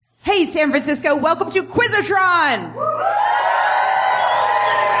San Francisco. Welcome to Quizotron.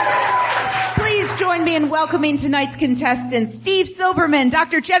 Please join me in welcoming tonight's contestants, Steve Silberman,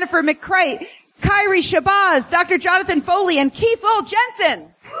 Dr. Jennifer McCrite, Kyrie Shabazz, Dr. Jonathan Foley, and Keith Lowell Jensen.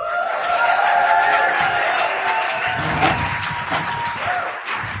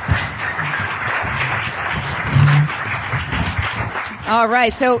 All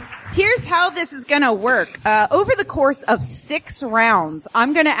right, so here's how this is going to work. Over the course of 6 rounds,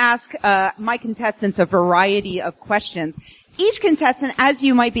 I'm going to ask my contestants a variety of questions. Each contestant, as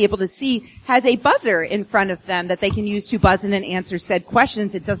you might be able to see, has a buzzer in front of them that they can use to buzz in and answer said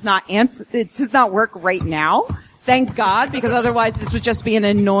questions. It does not work right now, thank God, because otherwise this would just be an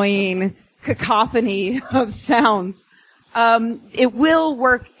annoying cacophony of sounds. It will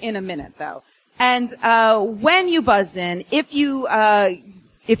work in a minute, though. And when you buzz in, if you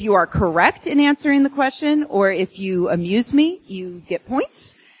are correct in answering the question, or if you amuse me, you get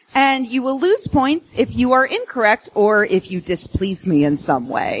points. And you will lose points if you are incorrect or if you displease me in some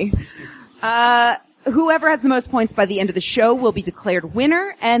way. Whoever has the most points by the end of the show will be declared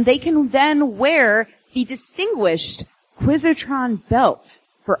winner, and they can then wear the distinguished Quizotron belt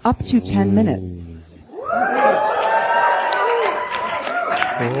for up to 10 minutes. Whoa.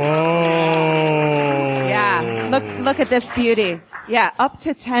 Yeah, look at this beauty. Yeah, up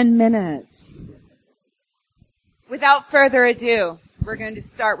to 10 minutes. Without further ado, we're going to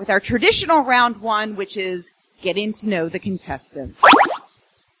start with our traditional round 1, which is getting to know the contestants.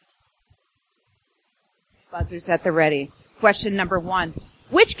 Buzzers at the ready. Question number 1.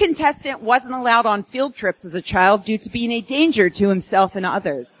 Which contestant wasn't allowed on field trips as a child due to being a danger to himself and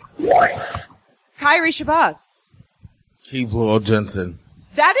others? Kyrie Shabazz. Keith Lowell Jensen.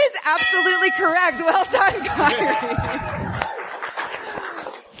 That is absolutely correct. Well done, Kyrie.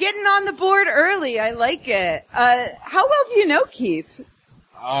 Getting on the board early. I like it. How well do you know Keith?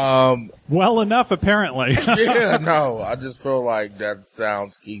 Well enough, apparently. Yeah, no, I just feel like that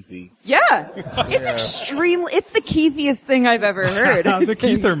sounds Keithy. Yeah. It's the Keithiest thing I've ever heard. The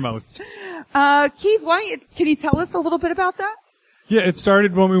Keithermost. Keith, can you tell us a little bit about that? Yeah, it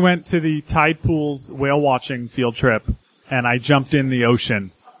started when we went to the Tide Pools whale watching field trip, and I jumped in the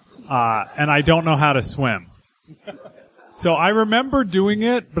ocean, and I don't know how to swim. So I remember doing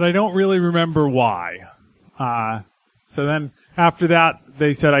it, but I don't really remember why. So then after that,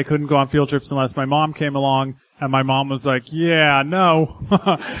 they said I couldn't go on field trips unless my mom came along, and my mom was like, yeah, no.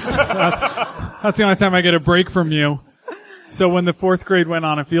 That's the only time I get a break from you. So when the 4th grade went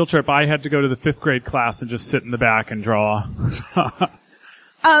on a field trip, I had to go to the 5th grade class and just sit in the back and draw.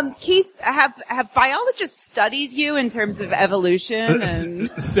 Keith, have biologists studied you in terms of evolution?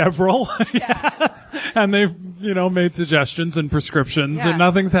 Several, yes. And they've, made suggestions and prescriptions, and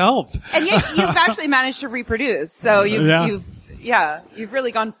nothing's helped. And yet you've actually managed to reproduce, so you've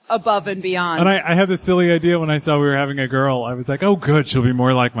really gone above and beyond. And I had this silly idea when I saw we were having a girl. I was like, oh good, she'll be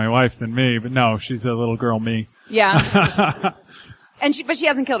more like my wife than me. But no, she's a little girl me. Yeah. But she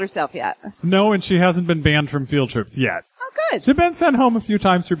hasn't killed herself yet. No, and she hasn't been banned from field trips yet. Oh, good. She's been sent home a few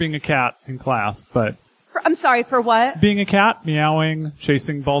times for being a cat in class, but... I'm sorry, for what? Being a cat, meowing,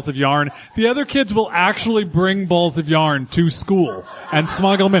 chasing balls of yarn. The other kids will actually bring balls of yarn to school and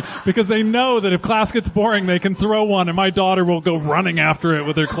smuggle them in because they know that if class gets boring, they can throw one, and my daughter will go running after it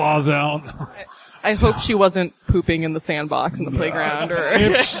with her claws out. I hope she wasn't pooping in the sandbox in the playground. Or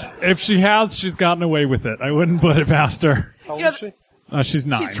if she has, she's gotten away with it. I wouldn't put it past her. How old is she? She's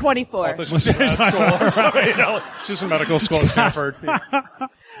 9. She's 24. She's in medical school. So, she's in medical school at Stanford.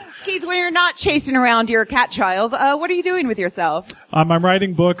 Keith, when you're not chasing around your cat child, what are you doing with yourself? I'm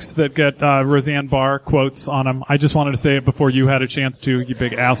writing books that get Roseanne Barr quotes on them. I just wanted to say it before you had a chance to, you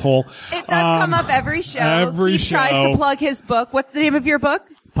big asshole. It does come up every show. Keith tries to plug his book. What's the name of your book?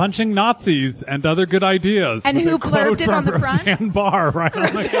 Punching Nazis and Other Good Ideas. And who blurbed it on the front? Roseanne Barr, right?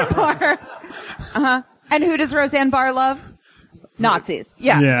 Roseanne Barr. Uh-huh. And who does Roseanne Barr love? Nazis.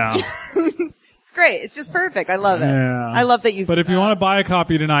 Yeah. Yeah. It's great. It's just perfect. I love it. Yeah. I love that you. But if you want to buy a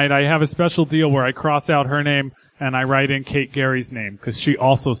copy tonight, I have a special deal where I cross out her name and I write in Kate Gary's name because she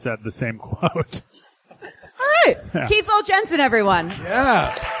also said the same quote. All right. Yeah. Keith Lowell Jensen, everyone.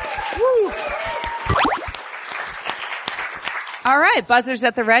 Yeah. Woo. All right. Buzzers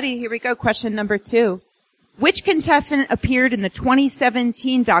at the ready. Here we go. Question number 2. Which contestant appeared in the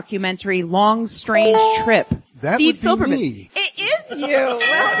 2017 documentary Long Strange Trip? That Steve would be Silberman. me. It is you. Well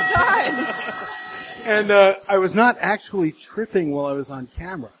done. And I was not actually tripping while I was on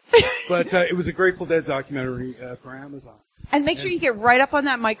camera, but it was a Grateful Dead documentary for Amazon. And make sure you get right up on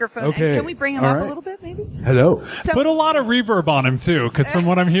that microphone. Okay. And can we bring him up a little bit, maybe? Hello. Put a lot of reverb on him, too, because from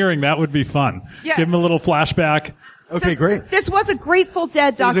what I'm hearing, that would be fun. Yeah. Give him a little flashback. Okay, great. This was a Grateful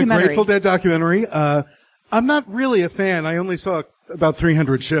Dead It was a documentary. Grateful Dead documentary. I'm not really a fan. I only saw about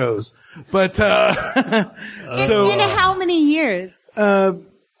 300 shows. But, in how many years?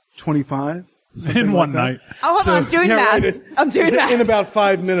 25. In one night. Oh, hold on, I'm doing that. right. I'm doing that. In about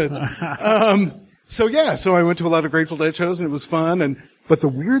 5 minutes. So I went to a lot of Grateful Dead shows and it was fun. But the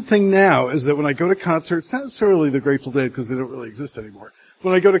weird thing now is that when I go to concerts, not necessarily the Grateful Dead because they don't really exist anymore.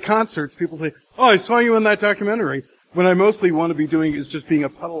 When I go to concerts, people say, "Oh, I saw you in that documentary." When I mostly want to be doing is just being a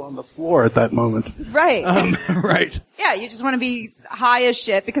puddle on the floor at that moment. Right. Right. Yeah, you just want to be high as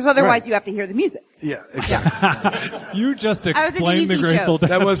shit because otherwise Right. you have to hear the music. Yeah, exactly. You just was an explained the easy Grateful joke. Dead's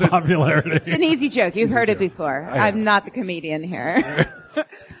That wasn't- popularity. It's an easy joke. You've heard it before. I'm not the comedian here.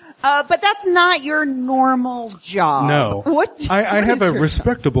 But that's not your normal job. No. What? I what have is a your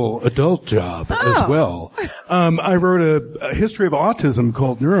respectable adult job as well. I wrote a history of autism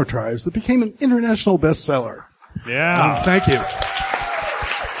called Neurotribes that became an international bestseller. Yeah. Thank you.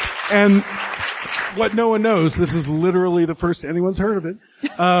 And what no one knows, this is literally the first anyone's heard of it.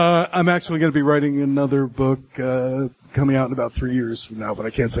 I'm actually going to be writing another book coming out in about 3 years from now, but I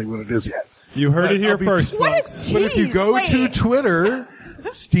can't say when it is yet. You heard it here I'll be- first, What a folks. But if you tease. go Wait. to Twitter,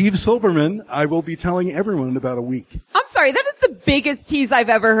 Steve Silberman, I will be telling everyone in about a week. I'm sorry, that is the biggest tease I've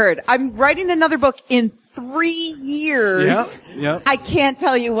ever heard. I'm writing another book in 3 years. Yeah. I can't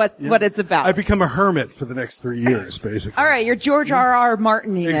tell you what it's about. I've become a hermit for the next 3 years, basically. All right, you're George R.R.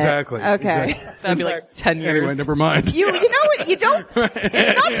 Martin. Exactly. Okay. Exactly. That'd be like 10 years. Anyway, never mind. You know what? You don't.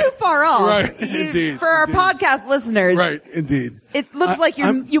 It's not too far off. Right, indeed, For our indeed. podcast listeners, Right, indeed. it looks like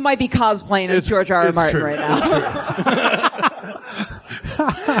you might be cosplaying as George R.R. It's Martin true. right now.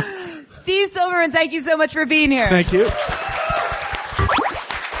 Steve Silverman, thank you so much for being here. Thank you.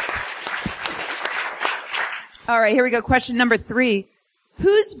 All right, here we go. Question number 3.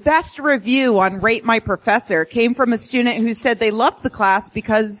 Whose best review on Rate My Professor came from a student who said they loved the class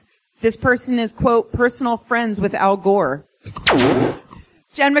because this person is, quote, personal friends with Al Gore?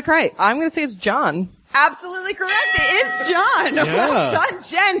 Jen McCray. I'm going to say it's John. Absolutely correct. It is John. Well done,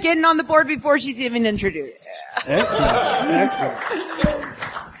 Jen, getting on the board before she's even introduced. Excellent.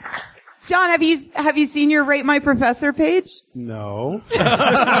 John, have you seen your Rate My Professor page? No.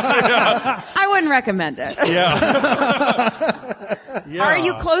 I wouldn't recommend it. Yeah. Are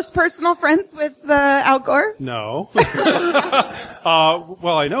you close personal friends with Al Gore? No.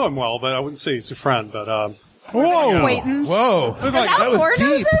 Well, I know him well, but I wouldn't say he's a friend, but, Whoa. Acquaintance? Whoa. Does Al Gore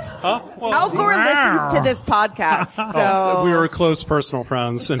know this? well, Al Gore listens to this podcast, so we were close personal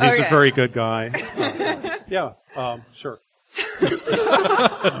friends, and he's Okay. a very good guy. Yeah, sure.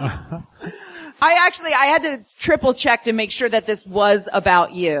 I had to triple check to make sure that this was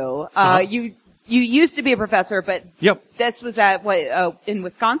about you. You used to be a professor, but Yep. this was at in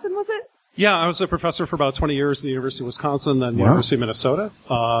Wisconsin, was it? Yeah, I was a professor for about 20 years at the University of Wisconsin, then the University of Minnesota.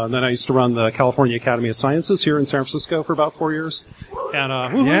 And then I used to run the California Academy of Sciences here in San Francisco for about 4 years. And,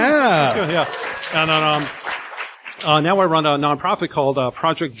 woohoo, Yeah. San Francisco, yeah. And then, now I run a nonprofit called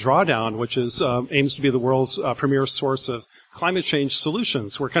Project Drawdown, which is aims to be the world's premier source of climate change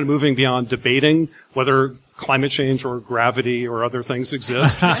solutions. We're kind of moving beyond debating whether climate change or gravity or other things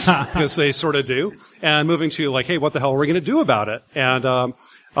exist, because they sort of do, and moving to like, hey, what the hell are we going to do about it? And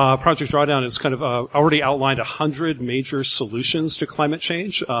Project Drawdown has kind of already outlined 100 major solutions to climate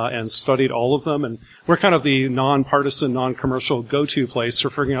change and studied all of them, and we're kind of the non-partisan, non-commercial go-to place for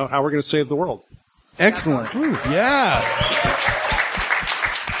figuring out how we're going to save the world. Excellent. Yeah.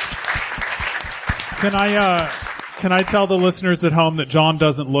 Can I tell the listeners at home that John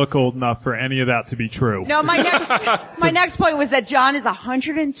doesn't look old enough for any of that to be true? No, my next point was that John is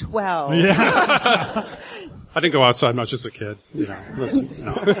 112. Yeah. I didn't go outside much as a kid. You know,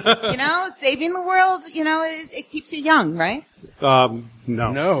 You know, saving the world, it keeps you young, right? no.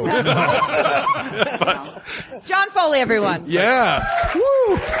 No. John Foley, everyone. Yeah.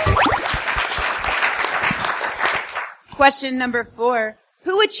 Question number 4.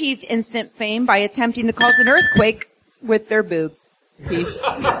 Who achieved instant fame by attempting to cause an earthquake with their boobs? Keith.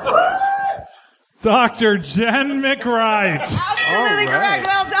 Dr. Jen McWright. Absolutely correct.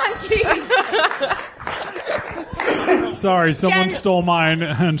 Well done, Keith. Sorry, someone Jen- stole mine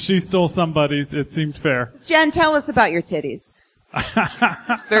and she stole somebody's. It seemed fair. Jen, tell us about your titties.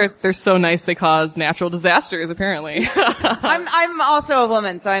 They're so nice they cause natural disasters, apparently. I'm also a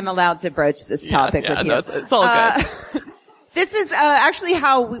woman, so I'm allowed to broach this topic with you. No, it's all good. This is actually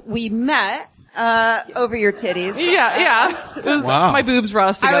how we met over your titties. Yeah. It was my boobs brought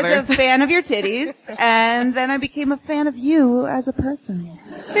us I together. was a fan of your titties, and then I became a fan of you as a person.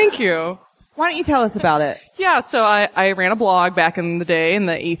 Thank you. Why don't you tell us about it? Yeah, so I ran a blog back in the day in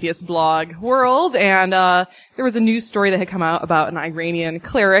the atheist blog world, and there was a news story that had come out about an Iranian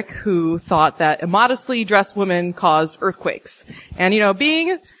cleric who thought that immodestly dressed women caused earthquakes. And,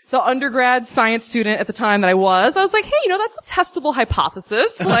 being the undergrad science student at the time that I was like, hey, that's a testable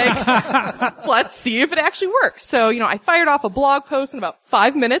hypothesis. Like, let's see if it actually works. So, I fired off a blog post in about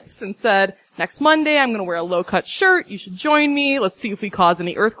 5 minutes and said, next Monday I'm going to wear a low-cut shirt. You should join me. Let's see if we cause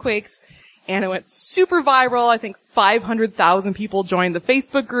any earthquakes. And it went super viral. I think 500,000 people joined the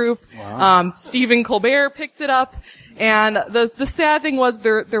Facebook group. Wow. Stephen Colbert picked it up. And the sad thing was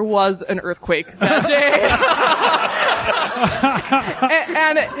there was an earthquake that day.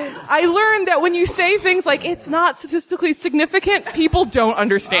 and I learned that when you say things like, it's not statistically significant, people don't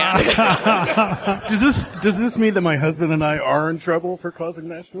understand. Does this mean that my husband and I are in trouble for causing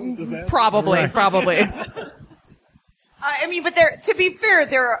national disaster? Probably. But to be fair,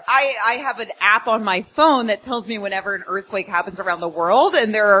 I have an app on my phone that tells me whenever an earthquake happens around the world,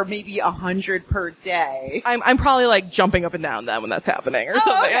 and there are maybe 100 per day. I'm probably like jumping up and down then when that's happening or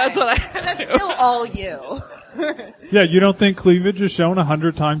something. Okay. That's what So that's still all you. Yeah, you don't think cleavage is shown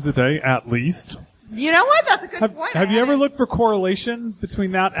 100 times a day at least? You know what? That's a good point. Have you ever looked for correlation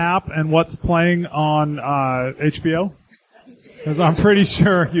between that app and what's playing on HBO? Because I'm pretty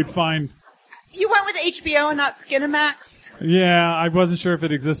sure you'd find. You went with HBO and not Skinamax? Yeah, I wasn't sure if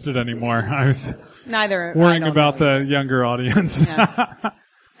it existed anymore. I was worrying about the younger audience. Yeah.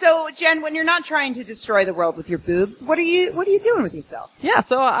 So, Jen, when you're not trying to destroy the world with your boobs, what are you doing with yourself? Yeah,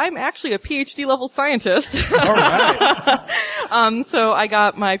 so I'm actually a PhD level scientist. All right. So I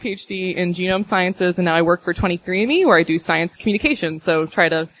got my PhD in genome sciences, and now I work for 23andMe, where I do science communication. So try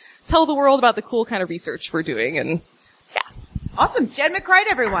to tell the world about the cool kind of research we're doing, and yeah. Awesome. Jen McCrite,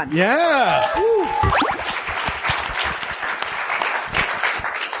 everyone. Yeah.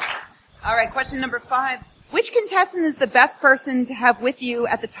 All right, question number 5. Which contestant is the best person to have with you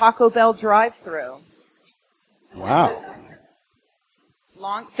at the Taco Bell drive-thru? Wow.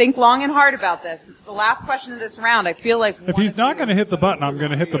 Think long and hard about this. It's the last question of this round. I feel like if he's not going to hit the button, I'm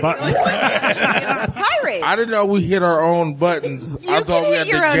going to hit the button. Kyrie. I didn't know we hit our own buttons. I thought we had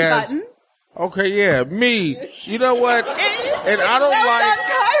your to own guess. button. Okay, yeah, me. You know what? And I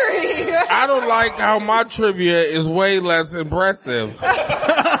don't like how my trivia is way less impressive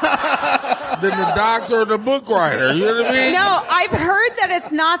than the doctor or the book writer. You know what I mean? No, I've heard that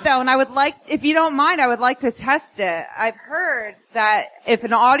it's not though, and I would like, if you don't mind, I would like to test it. I've heard that if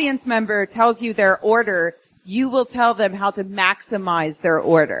an audience member tells you their order, you will tell them how to maximize their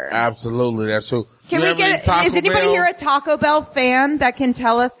order. Absolutely, that's true. Can we get, is anybody here a Taco Bell fan that can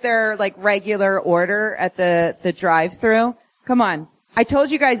tell us their, regular order at the drive-thru? Come on. I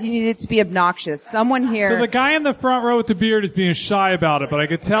told you guys you needed to be obnoxious. Someone here. So the guy in the front row with the beard is being shy about it, but I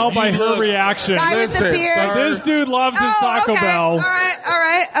could tell by her reaction. Guy with the beard. So this dude loves his Taco Bell. All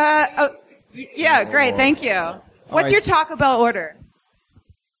right. Yeah, great. Thank you. What's your Taco Bell order?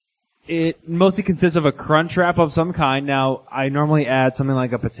 It mostly consists of a crunch wrap of some kind. Now, I normally add something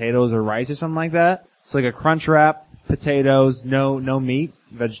like a potatoes or rice or something like that. So like a crunch wrap, potatoes, no meat,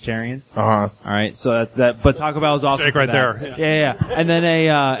 vegetarian. Uh-huh. All right. So but Taco Bell is awesome. Steak right there. Yeah. And then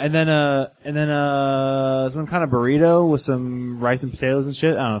some kind of burrito with some rice and potatoes and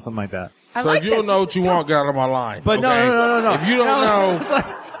shit. I don't know, something like that. So if you don't know what you want, get out of my line. But okay? no. If you don't know,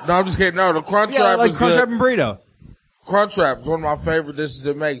 no, I'm just kidding. No, the crunch wrap like is crunch good. wrap and burrito. Crunch wrap is one of my favorite dishes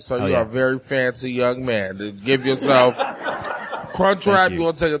to make, so you're a very fancy young man. To give yourself crunch wrap, you're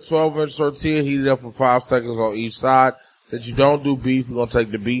going to take a 12-inch tortilla, heat it up for 5 seconds on each side. Since you don't do beef, we're going to take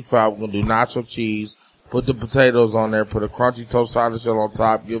the beef out, we're going to do nacho cheese, put the potatoes on there, put a crunchy toast side shell on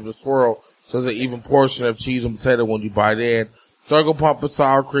top, give it a swirl so there's an even portion of cheese and potato when you bite in. Circle pump of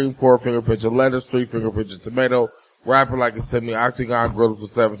sour cream, 4-finger pinch of lettuce, 3-finger pinch of tomato, wrap it like a semi-octagon, grill it for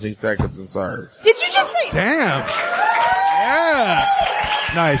 17 seconds and serve. Did you just say? Damn. Yeah.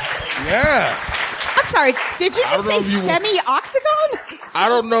 Nice. Yeah. I'm sorry. Did you just say semi-octagon? I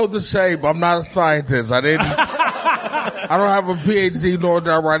don't know the shape. I'm not a scientist. I don't have a PhD nor did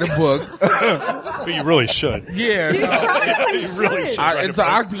I write a book. But you really should. Yeah. You really should. It's an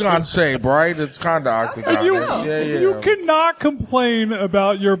octagon shape, right? It's kind of octagon. You cannot complain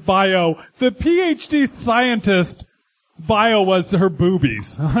about your bio. The PhD scientist bio was her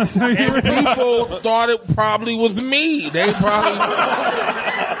boobies. So and people thought it probably was me. They probably,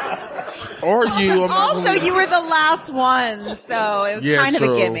 or you. Also, you were the last one, so it was kind of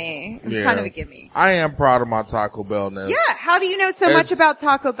a gimme. It was kind of a gimme. I am proud of my Taco Bell-ness. Yeah. How do you know so much about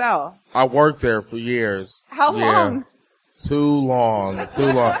Taco Bell? I worked there for years. How long? Too long.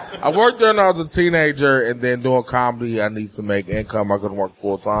 I worked there when I was a teenager, and then doing comedy, I need to make income. I couldn't work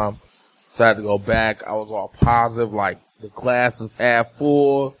full time. So I had to go back. I was all positive, like the glass is half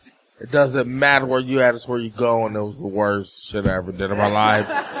full. It doesn't matter where you at, it's where you go, and it was the worst shit I ever did in my life.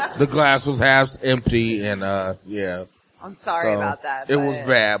 The glass was half empty, and yeah. I'm sorry about that. It was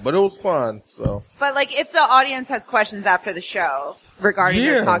bad, but it was fun, so. But like, if the audience has questions after the show regarding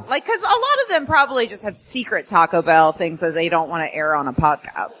their talk, like, cause a lot of them probably just have secret Taco Bell things that they don't want to air on a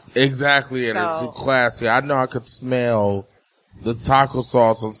podcast. Exactly, and it's too classy. I know I could smell the taco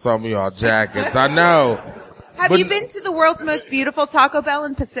sauce on some of y'all jackets. I know. Have you been to the world's most beautiful Taco Bell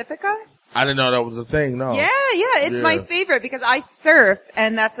in Pacifica? I didn't know that was a thing, no. Yeah, it's my favorite because I surf,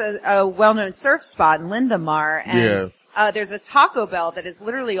 and that's a well-known surf spot in Lindamar, and there's a Taco Bell that is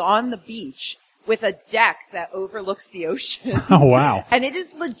literally on the beach with a deck that overlooks the ocean. Oh, wow. And it is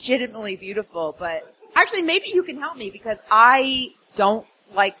legitimately beautiful, but actually maybe you can help me because I don't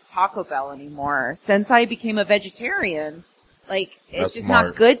like Taco Bell anymore. Since I became a vegetarian, like, it's just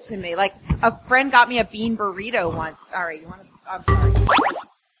not good to me. Like, a friend got me a bean burrito once. All right, I'm sorry.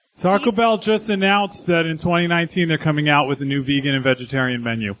 Taco Bell just announced that in 2019 they're coming out with a new vegan and vegetarian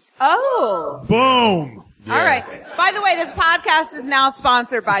menu. Oh. Boom! Yeah. All right. By the way, this podcast is now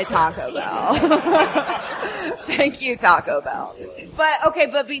sponsored by Taco Bell. Thank you, Taco Bell.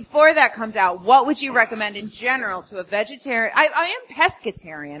 But before that comes out, what would you recommend in general to a vegetarian? I am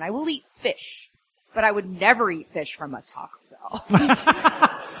pescatarian. I will eat fish, but I would never eat fish from a Taco Bell.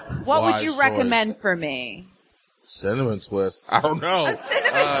 What would you recommend for me? Cinnamon twist. I don't know. A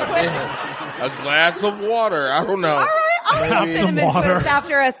cinnamon twist. A glass of water. I don't know. All right. I'll have a cinnamon water. twist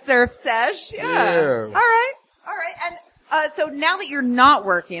after a surf sesh. Yeah. All right. And so now that you're not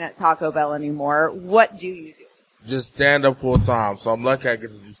working at Taco Bell anymore, what do you do? Just stand up full time. So I'm lucky I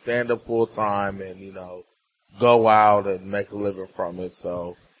get to do stand up full time and, go out and make a living from it.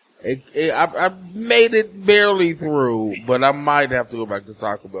 So I made it barely through, but I might have to go back to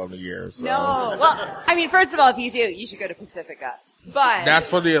Taco Bell in a year. So. No. Well, I mean, first of all, if you do, you should go to Pacifica. But that's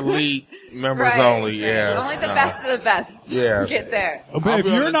for the elite members only, yeah. Only the best of the best. Yeah. Get there. But if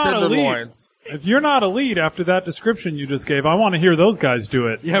you're not elite after that description you just gave, I want to hear those guys do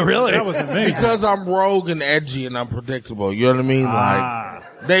it. Yeah, really? That was amazing. Because I'm rogue and edgy and unpredictable. You know what I mean?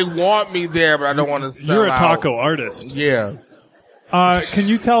 Like, they want me there, but I don't want to sell You're a out. taco artist. Yeah. Can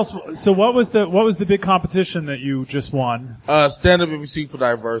you tell us, so what was the big competition that you just won? Stand Up NBC for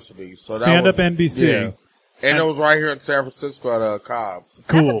Diversity. So Stand Up NBC. Yeah. And it was right here in San Francisco at Cobb's.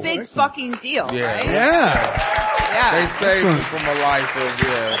 Cool. That's a big fucking deal, right? Yeah. They saved me from a life of,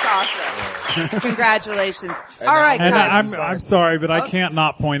 That's awesome. Congratulations. All right, And guys. I'm sorry, but I can't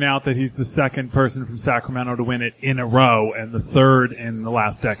not point out that he's the second person from Sacramento to win it in a row and the third in the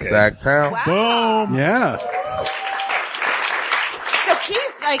last decade. Sacktown. Wow. Boom. Yeah. So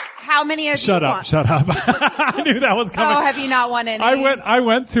Keith, like, how many of Shut you up. I knew that was coming. Oh, have you not won any? I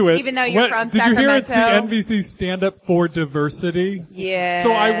went to it. Even though you're from Did you hear it's the Sacramento? NBC Stand Up for Diversity? Yeah.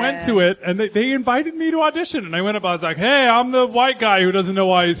 So I went to it, and they invited me to audition, and I went up, I was like, hey, I'm the white guy who doesn't know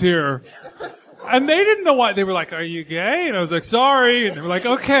why he's here. And they didn't know why. They were like, are you gay? And I was like, sorry. And they were like,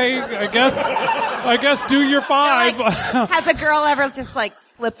 okay, I guess do your five. Like, has a girl ever just like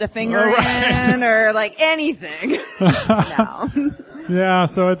slipped a finger in or like anything? No. Yeah,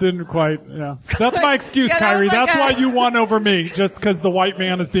 so it didn't quite, yeah. That's my excuse, Yeah, that Kyrie. was like That's why you won over me, just because the white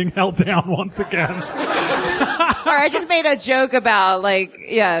man is being held down once again. Sorry, I just made a joke about like,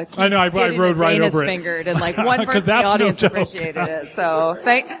 yeah. I know, I getting rode his right anus over it. fingered and like one 'Cause person in the that's no audience joke. appreciated it. So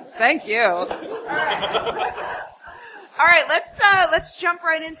thank you. All right, let's jump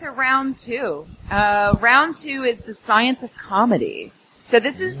right into round two. Round two is the science of comedy. So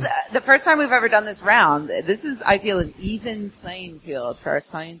this is the first time we've ever done this round. This is, I feel, an even playing field for our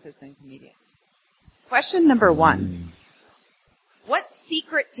scientists and comedians. Question number 1. What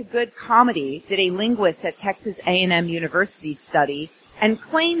secret to good comedy did a linguist at Texas A&M University study and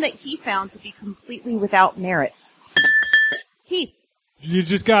claim that he found to be completely without merit? Heath. You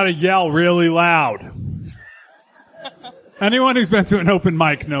just gotta yell really loud. Anyone who's been to an open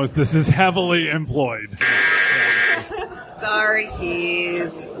mic knows this is heavily employed. Sorry,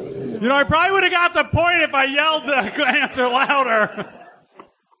 Keith. You know, I probably would have got the point if I yelled the answer louder.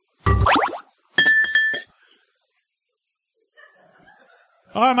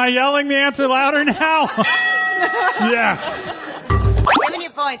 Oh, am I yelling the answer louder now? Yes. Giving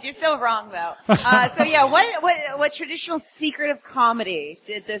you points. You're still wrong, though. So yeah, what traditional secret of comedy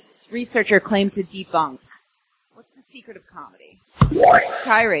did this researcher claim to debunk? What's the secret of comedy?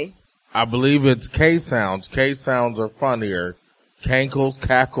 Kyrie. I believe it's K-sounds. K-sounds are funnier. Cankles,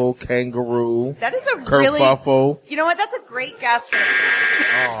 cackle, kangaroo. That is a really... Kerfuffle. You know what? That's a great gas station.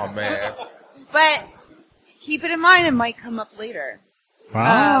 Oh, man. But keep it in mind, it might come up later.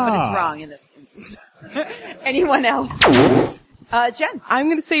 But it's wrong in this instance. Anyone else? Jen. I'm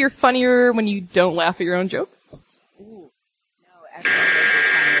going to say you're funnier when you don't laugh at your own jokes. No, everyone knows you're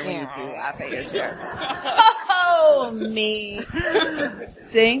funnier when you do laugh at your jokes. Oh, me.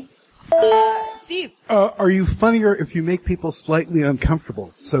 See? Steve. Are you funnier if you make people slightly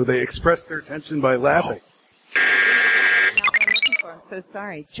uncomfortable, so they express their tension by laughing? Not what I'm looking for. I'm so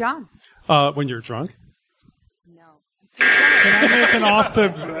sorry. John. When you're drunk. No. I'm so sorry. Can I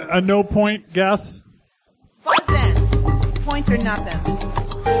make a no point guess? Buzzin. Points or nothing.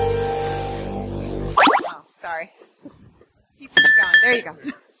 Oh, sorry. Keep this going. There you go.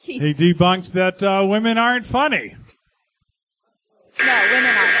 Keith. He debunked that women aren't funny. No, women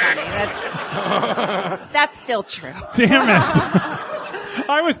aren't funny. That's still true. Damn it.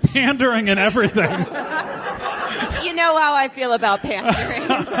 I was pandering and everything. You know how I feel about pandering.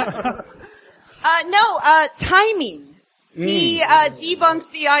 Timing. He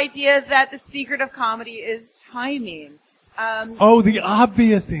debunked the idea that the secret of comedy is timing. The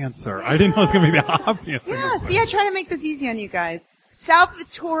obvious answer. I didn't know it was going to be the obvious Yeah, answer. see, I try to make this easy on you guys.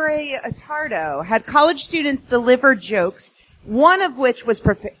 Salvatore Attardo had college students deliver jokes, one of which was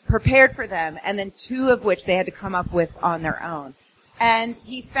prepared for them, and then two of which they had to come up with on their own. And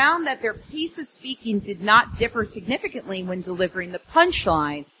he found that their pace of speaking did not differ significantly when delivering the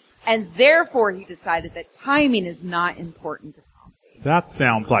punchline, and therefore he decided that timing is not important to comedy. That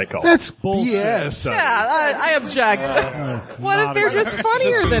sounds like That's bullshit. BS. study. Yeah, I object. What if they're just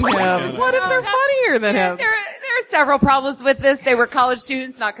funnier than him? What if they're funnier than him? There are several problems with this. They were college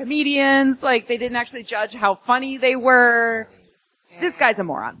students, not comedians. Like, they didn't actually judge how funny they were. This guy's a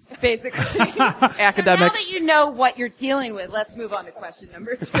moron, basically. So now Academics. that you know what you're dealing with, let's move on to question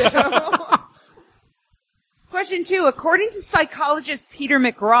number 2. Question 2. According to psychologist Peter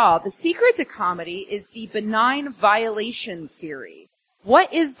McGraw, the secret to comedy is the benign violation theory.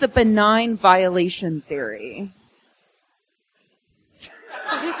 What is the benign violation theory?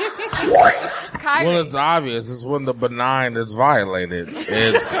 Kyrie. Well, it's obvious. It's when the benign is violated.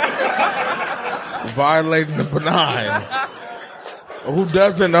 It's violating the benign. Who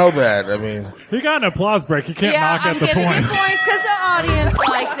doesn't know that? I mean, He got an applause break. You can't knock I'm at the giving point. you points because the audience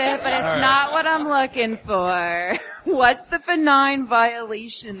liked it, but it's not what I'm looking for. What's the benign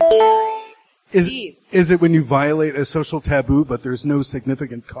violation theory? Steve. Is it when you violate a social taboo, but there's no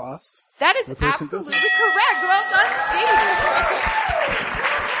significant cost? That is person absolutely does correct. Well done, Steve.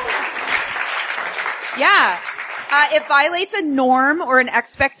 Yeah. It violates a norm or an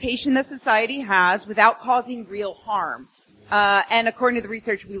expectation that society has without causing real harm. And according to the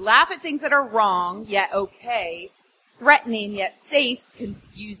research, we laugh at things that are wrong, yet okay, threatening, yet safe,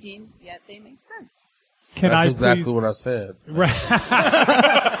 confusing, yet they make sense. Can that's I exactly please? what I said.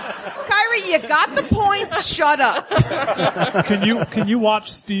 Kyrie, you got the points. Shut up. Can you watch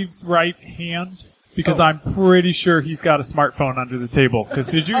Steve's right hand? Because I'm pretty sure he's got a smartphone under the table. Because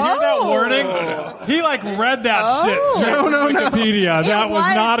did you hear that warning? He read that shit straight from Wikipedia. That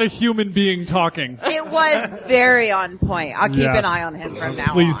was not a human being talking. It was very on point. I'll keep Yes. an eye on him from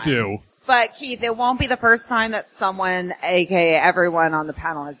now Please on. do. But Keith, it won't be the first time that someone, aka everyone on the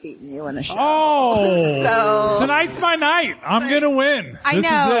panel, has beaten you in a show. Oh, So- tonight's my night. I'm gonna win. I This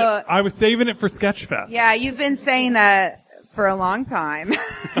know. is it. I was saving it for Sketchfest. Yeah, you've been saying that for a long time.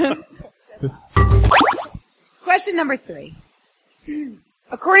 This- Question number 3.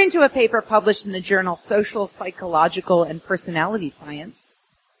 According to a paper published in the journal Social, Psychological, and Personality Science,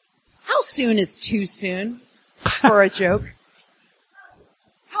 how soon is too soon for a joke?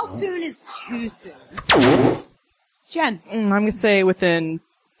 How soon is too soon? Jen. I'm going to say within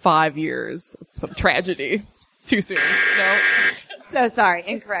 5 years of some tragedy. Too soon. No. So sorry,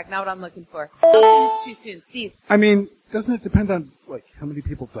 incorrect. Not what I'm looking for. How soon is too soon? Steve. I mean, doesn't it depend on, how many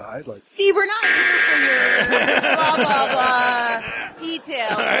people died? Steve, we're not here for your blah, blah, blah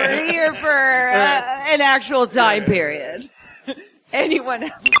details. We're here for an actual time period. Anyone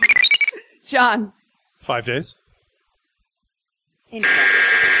else? John. 5 days. Incorrect.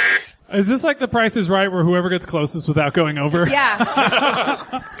 Is this like The Price is Right, where whoever gets closest without going over?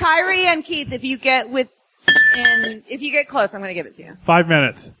 Yeah. Kyrie and Keith, if you get close, I'm going to give it to you. 5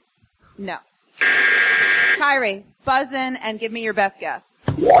 minutes. No. Kyrie, buzz in and give me your best guess.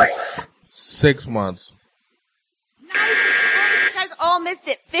 6 months. Not even close. You guys all missed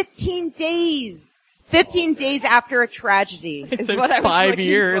it. 15 days. 15 days after a tragedy I is said what I was 5 looking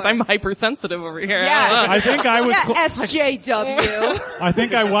year. for. I'm hypersensitive over here. Yeah. I think I was. Yeah, SJW. I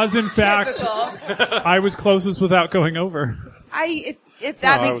think I was in fact. Typical. I was closest without going over. If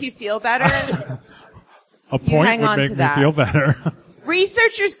that No, I makes was- you feel better. A point hang would on make to me that. feel better.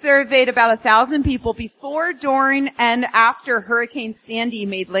 Researchers surveyed about 1,000 people before, during, and after Hurricane Sandy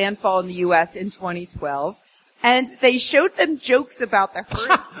made landfall in the U.S. in 2012. And they showed them jokes about the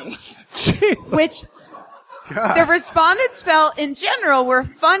hurricane, which the respondents felt in general were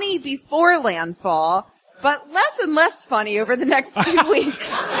funny before landfall, but less and less funny over the next 2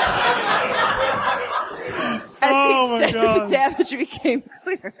 weeks. As the extent of the damage became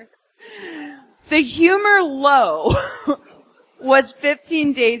clear. The humor low was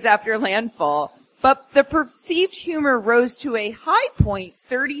 15 days after landfall, but the perceived humor rose to a high point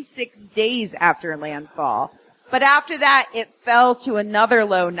 36 days after landfall. But after that, it fell to another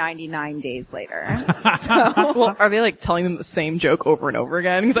low 99 days later. So, well, are they like telling them the same joke over and over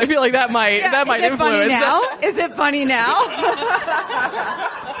again? Because I feel like that might influence. Is it funny now?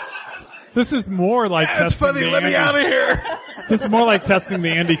 This is more like It's testing funny. the Let me out of here. This is more like testing the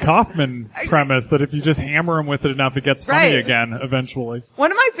Andy Kaufman premise that if you just hammer him with it enough, it gets funny Right. again eventually.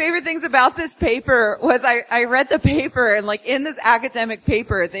 One of my favorite things about this paper was I read the paper, and like in this academic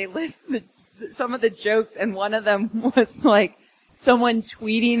paper, they list some of the jokes, and one of them was like someone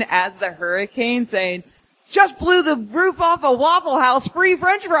tweeting as the hurricane saying, "Just blew the roof off a Waffle House, free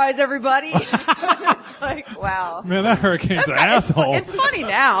French fries, everybody." It's like, wow. Man, that hurricane's an asshole. It's funny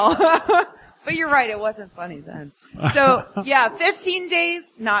now. But you're right, it wasn't funny then. So, yeah, 15 days,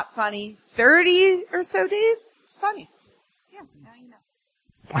 not funny. 30 or so days, funny. Yeah, now you know.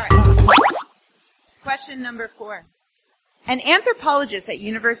 All right. Question number 4. An anthropologist at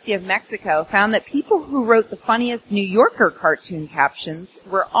University of Mexico found that people who wrote the funniest New Yorker cartoon captions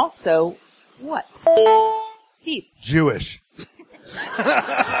were also what? Steve. Jewish.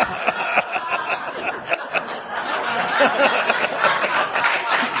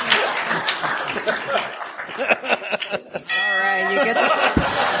 All right, you get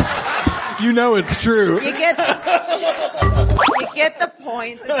the You know it's true. You get the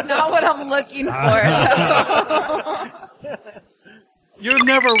point. It's not what I'm looking for.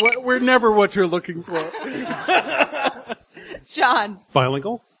 We're never what you're looking for. John.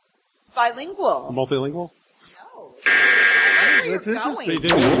 Bilingual? Bilingual. Multilingual? No. That's where you're going. They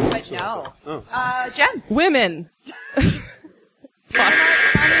did. But no. Oh. Women.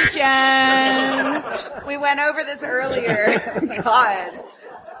 Funny, Jen. We went over this earlier. God.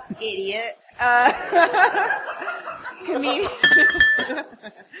 Idiot.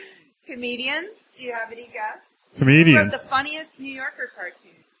 Comedians. Do you have any guess? Who wrote Comedians. the funniest New Yorker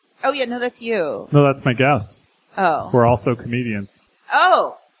cartoon? Oh yeah, no, that's you. No, that's my guess. Oh. We're also comedians.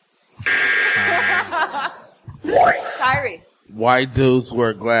 Oh. Kyrie. White dudes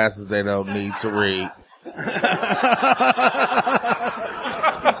wear glasses they don't need to read.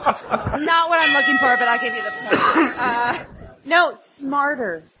 Not what I'm looking for, but I'll give you the point. No,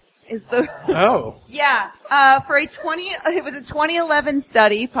 Smarter is the... Oh. Yeah. It was a 2011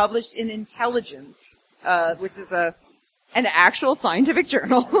 study published in Intelligence, which is an actual scientific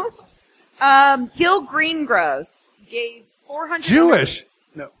journal. Gil Greengross gave 400... Jewish.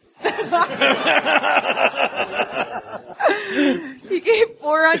 No. He gave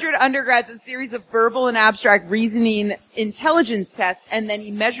 400 undergrads a series of verbal and abstract reasoning intelligence tests, and then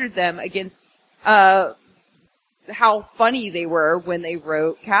he measured them against how funny they were when they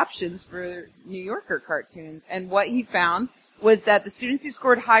wrote captions for New Yorker cartoons. And what he found was that the students who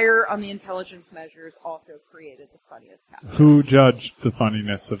scored higher on the intelligence measures also created the funniest captions. Who judged the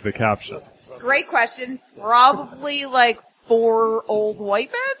funniness of the captions? Great question. Probably like 4 old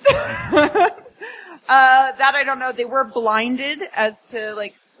white men. That I don't know. They were blinded as to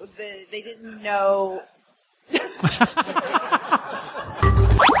like they didn't know.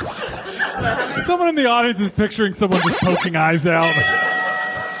 Someone in the audience is picturing someone just poking eyes out.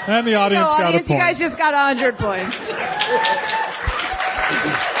 And the audience got a audience, point. you guys just got 100 points.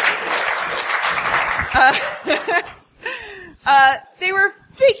 They were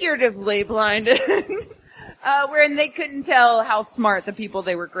figuratively blinded. Wherein they couldn't tell how smart the people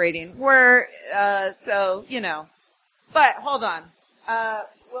they were grading were, so, you know. But, hold on.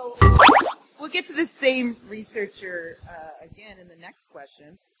 We'll get to the same researcher, again in the next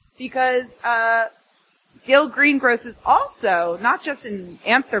question. Because, Gil Greengross is also not just an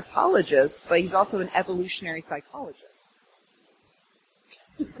anthropologist, but he's also an evolutionary psychologist.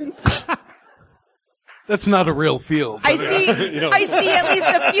 That's not a real field. I see at least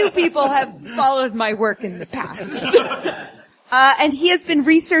a few people have followed my work in the past. And he has been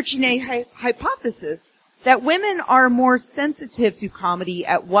researching a hypothesis that women are more sensitive to comedy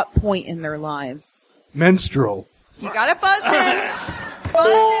at what point in their lives? Menstrual. You gotta buzz in. Buzz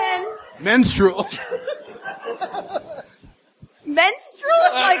in. Menstrual.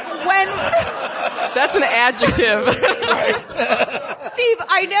 Menstrual? Like when? That's an adjective. Steve,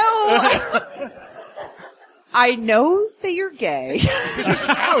 I know that you're gay. So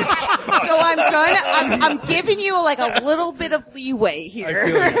I'm giving you like a little bit of leeway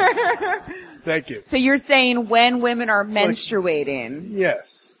here. Thank you. So you're saying when women are menstruating?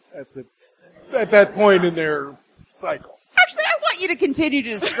 Yes. At that point in their cycle. Actually, I want you to continue to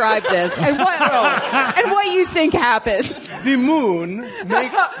describe this and what you think happens. The moon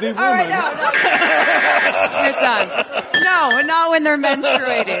makes the woman. All right, no. You're done. No, not when they're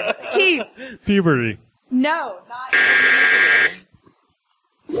menstruating. Keith. Puberty. No, not.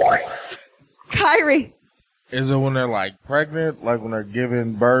 Kyrie. Is it when they're like pregnant, like when they're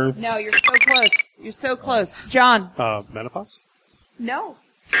giving birth? No, you're so close. You're so close. John. Menopause? No.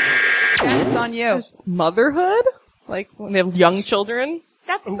 Yeah, it's on you. Motherhood? Like when they have young children?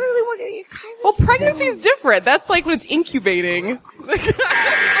 That's literally what Kyrie. Well, pregnancy's different. That's like when it's incubating. Like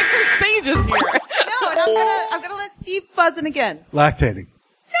there's stages here. No, and I'm gonna let Steve buzz in again. Lactating.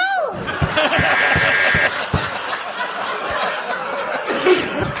 No.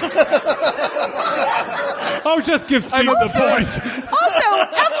 Oh, just give Steve the point. Also,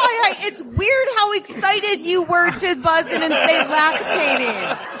 FYI, it's weird how excited you were to buzz in and say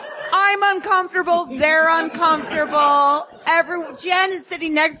lactating. I'm uncomfortable. They're uncomfortable. Jen is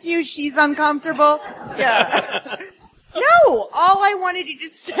sitting next to you. She's uncomfortable. Yeah. No, all I wanted you to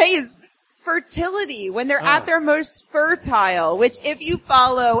say is fertility when they're at their most fertile, which if you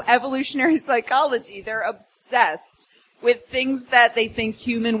follow evolutionary psychology, they're obsessed with things that they think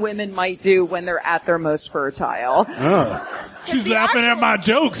human women might do when they're at their most fertile. She's laughing at my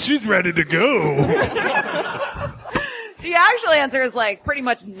jokes. She's ready to go. The actual answer is like pretty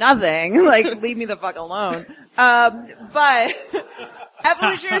much nothing. Like, leave me the fuck alone. But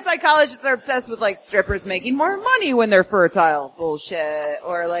evolutionary psychologists are obsessed with like strippers making more money when they're fertile. Bullshit.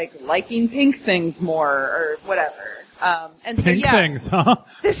 Or like liking pink things more or whatever. And so Pink things, huh?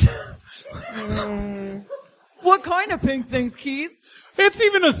 What kind of pink things, Keith? It's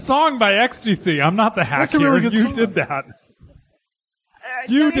even a song by Ecstasy. I'm not the hack That's a here. really good You song. did that. No,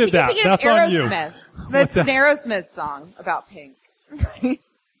 You did that. That's on you. That's an Aerosmith song about pink.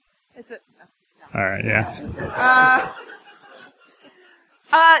 It's a, All right, yeah.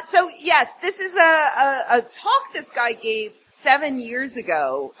 So yes, this is a talk this guy gave 7 years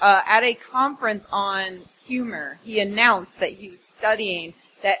ago, at a conference on humor. He announced that he was studying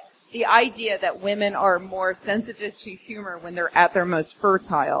that the idea that women are more sensitive to humor when they're at their most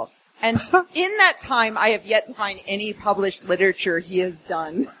fertile. And in that time, I have yet to find any published literature he has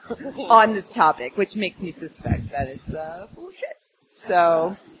done on this topic, which makes me suspect that it's bullshit.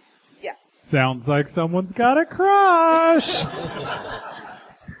 So, yeah. Sounds like someone's got a crush.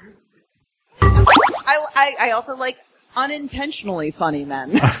 I also like unintentionally funny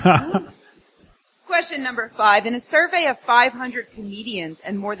men. Question number 5. In a survey of 500 comedians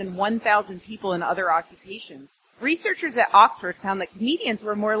and more than 1,000 people in other occupations, researchers at Oxford found that comedians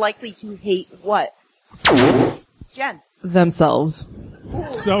were more likely to hate what? Jen. Themselves.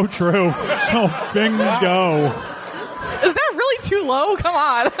 So true. Oh, bingo. Is that really too low? Come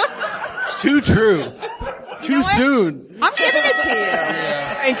on. Too true. Too soon. I'm giving it to you.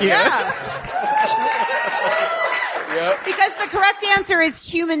 Thank you. Yeah. Because the correct answer is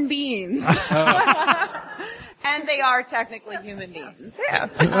human beings. And they are technically human beings. Yeah.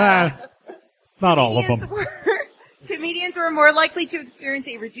 Not all of them. Comedians were more likely to experience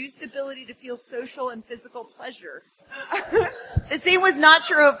a reduced ability to feel social and physical pleasure. The same was not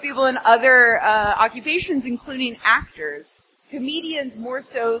true of people in other occupations, including actors. Comedians, more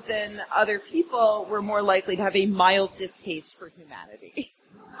so than other people, were more likely to have a mild distaste for humanity.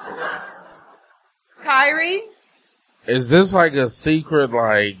 Kyrie? Is this like a secret,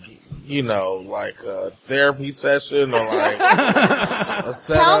 like, you know, like a therapy session or like a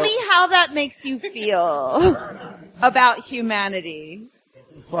setup? Tell me how that makes you feel about humanity.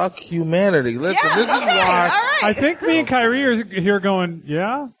 Fuck humanity. Listen, Yeah, this okay, is why. all right. I think me and Kyrie are here going,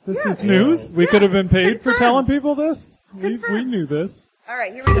 yeah, this is news. We could have been paid for Confirmed. telling people this. We knew this. All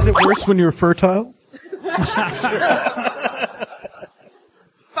right, here we Is go. it worse when you're fertile?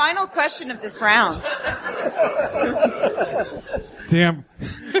 Final question of this round. Damn.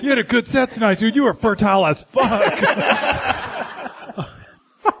 You had a good set tonight, dude. You were fertile as fuck.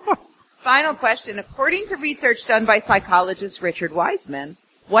 Final question. According to research done by psychologist Richard Wiseman,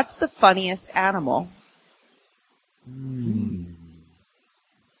 what's the funniest animal?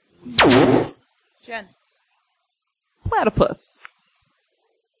 Jen. Platypus.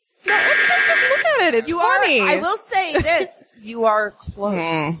 No, just look at it. It's You funny. are, I will say this, you are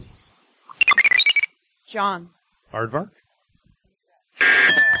close. John. Aardvark?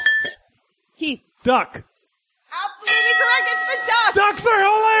 Keith. Duck. Absolutely correct. It's the duck. Ducks are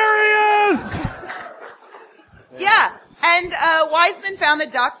hilarious! Yeah. And Wiseman found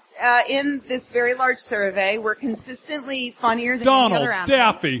that ducks in this very large survey were consistently funnier than any Donald, other animal.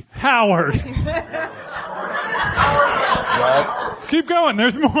 Daffy, Howard. Keep going,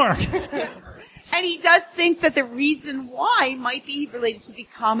 there's more. And he does think that the reason why might be related to the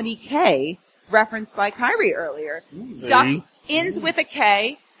comedy K referenced by Kyrie earlier. Duck ends with a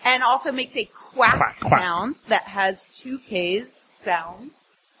K and also makes a quack, sound that has two Ks sounds.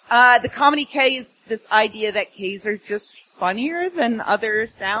 The comedy K is this idea that Ks are just funnier than other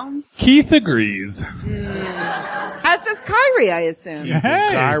sounds. Keith agrees. As does Kyrie, I assume.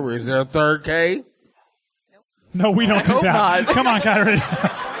 Hey. Kyrie, is there a third K? No, we don't do that. Come on, Kyrie.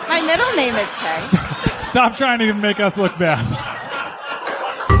 My middle name is K. Stop trying to make us look bad.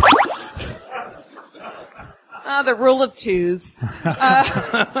 The rule of twos.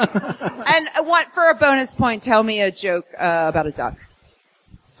 And what for a bonus point, tell me a joke about a duck.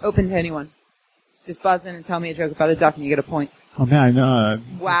 Open to anyone. Just buzz in and tell me a joke about a duck and you get a point. Oh man, I know.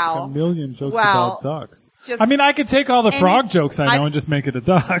 Wow. A million jokes Wow. about ducks. Just I mean, I could take all the frog jokes I know I- and just make it a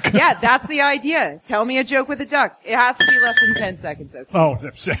duck. Yeah, that's the idea. Tell me a joke with a duck. It has to be less than 10 seconds though. Oh,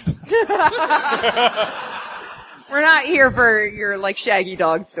 shit. We're not here for your like Shaggy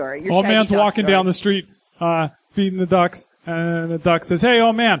Dog story. Your Old Shaggy man's Dog walking story. down the street, feeding the ducks, and the duck says, "Hey,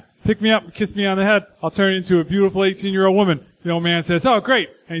 old man, pick me up and kiss me on the head. I'll turn into a beautiful 18-year-old woman." The old man says, "Oh, great."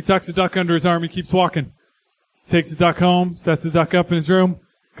 And he tucks the duck under his arm and keeps walking. Takes the duck home, sets the duck up in his room.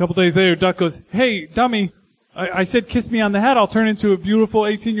 A couple days later, duck goes, "Hey, dummy, I said kiss me on the head. I'll turn into a beautiful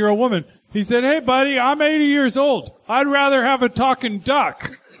 18-year-old woman." He said, "Hey, buddy, I'm 80 years old. I'd rather have a talking duck."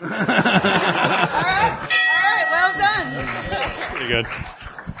 All right, well done. Pretty good.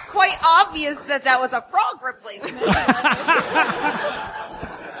 Quite obvious that was a frog replacement.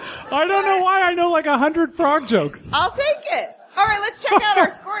 I don't know why I know like 100 frog jokes. I'll take it. All right, let's check out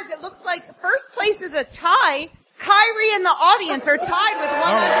our scores. It looks like first place is a tie. Kyrie and the audience are tied with 100.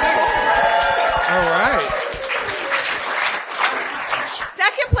 All right.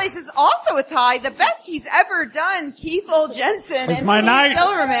 Second place is also a tie. The best he's ever done, Keith Jensen It's and my Steve night.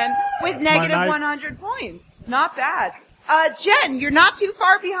 Silverman with It's my negative night. 100 points. Not bad. Jen, you're not too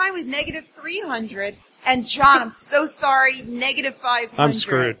far behind with negative 300. And John, I'm so sorry, negative 500. I'm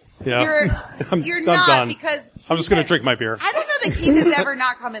screwed. Yeah. You're I'm not done. because I'm just going to drink my beer. I don't know that Keith has ever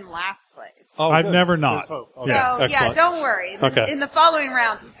not come in last place. Oh, I've good. never not. There's hope. So, Okay. yeah, Excellent. don't worry. Okay. In the following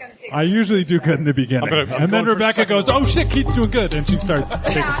rounds, he's going to take I usually do good in the beginning. I'm And then going for Rebecca second. goes, "Oh shit, Keith's doing good." And she starts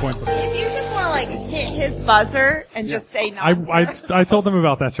taking Yeah, points. if you just want to like hit his buzzer and just say nonsense. I told them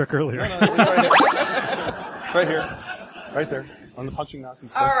about that trick earlier. Right here. Right there. On the punching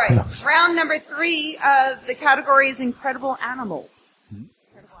Nazis. All right. Round number 3, the category is incredible animals.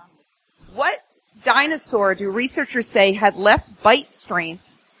 Incredible animals. What dinosaur do researchers say had less bite strength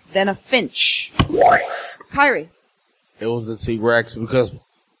than a finch? Kyrie. It was the T-Rex because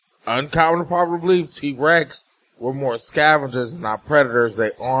uncommon probably T-Rex were more scavengers and not predators.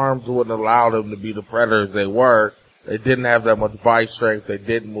 Their arms wouldn't allow them to be the predators they were. They didn't have that much bite strength. They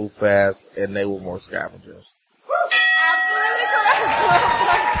didn't move fast, and they were more scavengers. Absolutely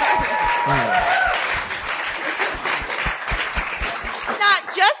correct.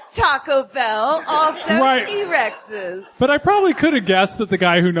 Not just Taco Bell, also Right. T-Rexes. But I probably could have guessed that the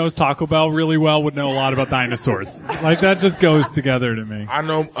guy who knows Taco Bell really well would know a lot about dinosaurs. Like that just goes together to me. I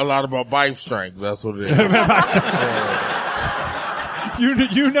know a lot about bite strength. That's what it is.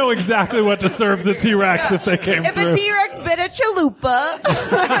 You know exactly what to serve the T-Rex if they came If through. a T-Rex bit a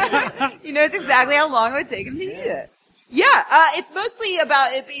chalupa, you know exactly how long it would take him to eat it. Yeah, it's mostly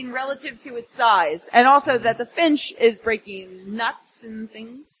about it being relative to its size, and also that the finch is breaking nuts and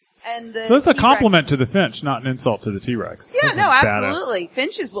things, and the So that's a T-Rex- compliment to the finch, not an insult to the T-Rex. Yeah, That's no, badass. absolutely.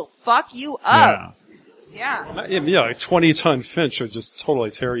 Finches will fuck you Yeah. up. Yeah. Yeah, a 20-ton finch would just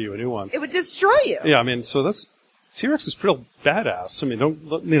totally tear you a new one. It would destroy you. Yeah, I mean, so that's T-Rex is pretty badass. I mean, don't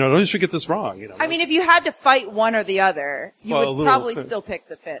you should get this wrong. You know, I mean, if you had to fight one or the other, you Well, a would little- probably still pick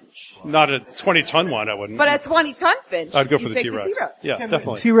the finch. not a 20-ton one, I wouldn't. But a 20-ton finch, I'd go you'd for the pick T-Rex. T-Rex. Yeah,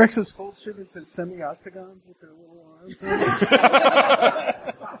 definitely. T-Rexes fold shit into semi-octagons with their little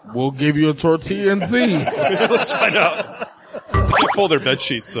arms. We'll give you a tortilla and see. Let's find out. They can't fold their bed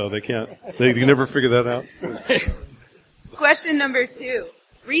sheets, so they can't. They can never figure that out. Question number 2.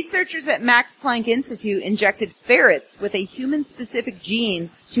 Researchers at Max Planck Institute injected ferrets with a human-specific gene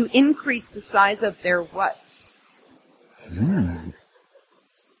to increase the size of their what?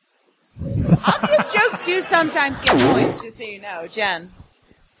 Obvious jokes do sometimes get points, just so you know. Jen.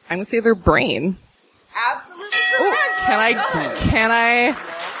 I'm going to say their brain. Absolutely Ooh, correct.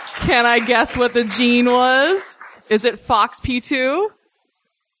 can I guess what the gene was? Is it FOXP2?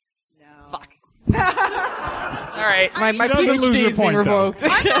 No. Fuck. All right, my doesn't lose PhD her is being point, though. revoked.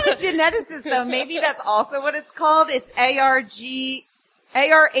 I'm not a geneticist, though. Maybe that's also what it's called. It's AR8.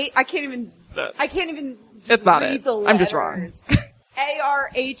 I can't even It's not read it. the I'm just wrong. letters.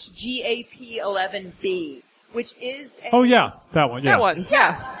 ARHGAP11B, which is Oh yeah, that one. Yeah. That one.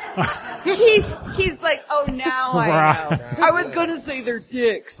 Yeah. He's like, oh, now I know. I was gonna say they're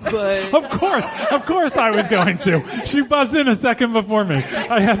dicks, but Of course I was going to. She buzzed in a second before me.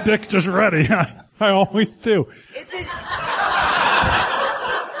 I had Dick just ready. I always do.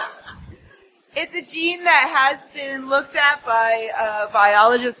 it's a gene that has been looked at by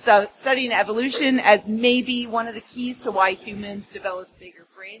biologists studying evolution as maybe one of the keys to why humans develop bigger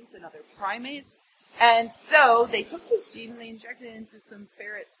brains than other primates. And so they took this gene and they injected it into some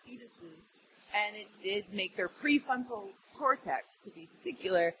ferret fetuses, and it did make their prefrontal cortex, to be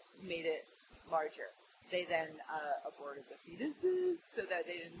particular, made it larger. They then aborted the fetuses so that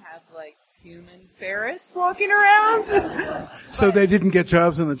they didn't have like human ferrets walking around. So they didn't get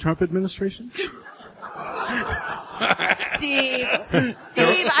jobs in the Trump administration? Steve,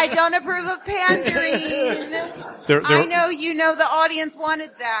 I don't approve of pandering. I know you know the audience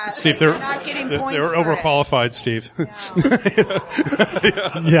wanted that. Steve, You're not getting points they were for it. overqualified, Steve.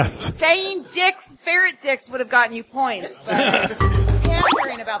 Yes. Saying dicks, ferret dicks would have gotten you points, but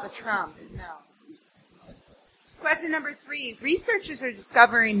pandering about the Trumps, no. Question number 3. Researchers are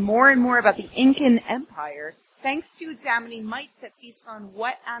discovering more and more about the Incan Empire thanks to examining mites that feast on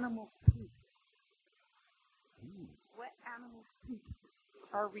what animals poop. What animals poop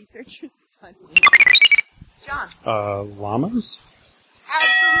are researchers studying? John. Llamas?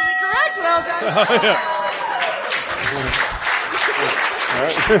 Absolutely correct. Well done.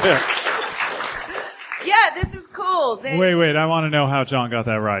 Yeah, this is cool. Wait, I want to know how John got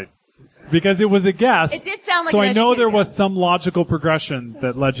that right. Because it was a guess. It did sound like so an I know there educated was guess. some logical progression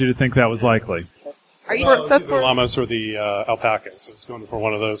that led you to think that was likely. Are you? The llamas or the alpacas. I was going for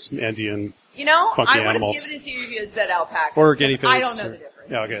one of those Andean You know, funky I would have animals. given it to you if you had said alpaca. or guinea pigs. I don't know or- the difference.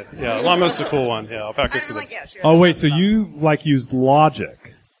 Yeah, okay. Yeah, llama's a cool one. Yeah, alpacas I'm are like, yeah, sure. Oh wait, so you used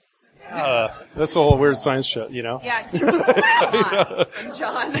logic. that's all weird science shit, you know? Yeah, keep it from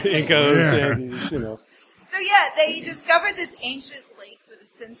John. Incas, Yeah. Andes, you know. So yeah, they discovered this ancient lake that has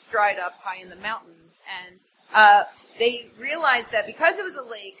since dried up high in the mountains, and they realized that because it was a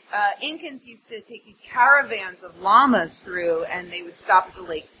lake, Incans used to take these caravans of llamas through, and they would stop at the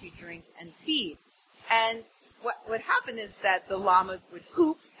lake to drink and feed. And what happened is that the llamas would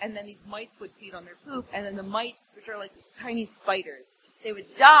poop, and then these mites would feed on their poop, and then the mites, which are like tiny spiders, they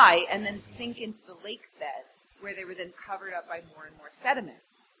would die and then sink into the lake bed, where they were then covered up by more and more sediment.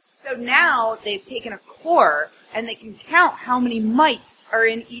 So now they've taken a core, and they can count how many mites are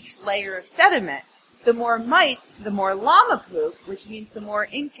in each layer of sediment. The more mites, the more llama poop, which means the more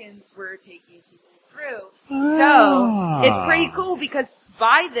Incans were taking people through. So it's pretty cool because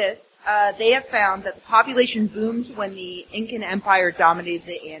by this, they have found that the population boomed when the Incan Empire dominated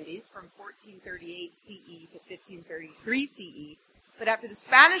the Andes from 1438 CE to 1533 CE. But after the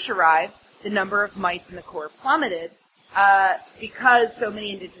Spanish arrived, the number of mites in the core plummeted because so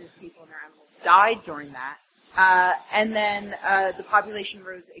many indigenous people and their animals died during that. And then the population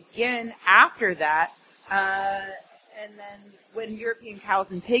rose again after that. And then when European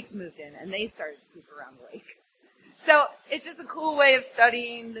cows and pigs moved in, and they started to poop around the lake. So it's just a cool way of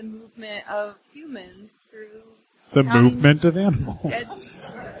studying the movement of humans through The counting movement of animals.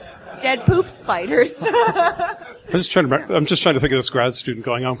 dead poop spiders. I'm just trying to think of this grad student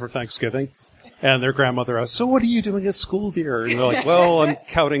going home for Thanksgiving, and their grandmother asks, "So what are you doing at school, dear?" And they're like, "Well, I'm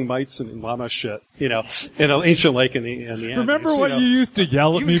counting mites and llama shit, you know, in an ancient lake in the Andes." Remember what you used to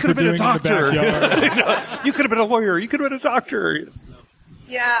yell at me for could have been doing a in the doctor. backyard? You could have been a lawyer. You could have been a doctor.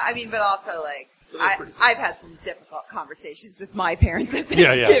 Yeah, I mean, but also, like, I've had some difficult conversations with my parents at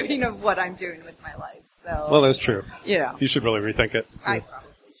Yeah, yeah. Thanksgiving of what I'm doing with my life. So, Well, that's true. you know, You should really rethink it. I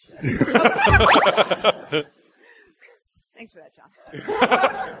probably should. Thanks for that, John.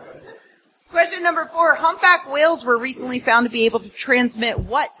 Question number 4. Humpback whales were recently found to be able to transmit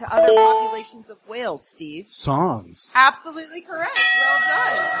what to other populations of whales, Steve? Songs. Absolutely correct. Well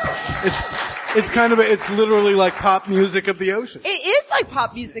done. It's literally like pop music of the ocean. It is like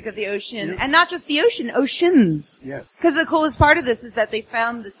pop music of the ocean, and not just the ocean, oceans. Yes. Because the coolest part of this is that they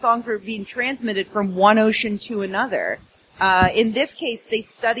found the songs were being transmitted from one ocean to another. In this case, they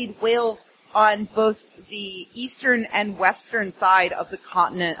studied whales on both the eastern and western side of the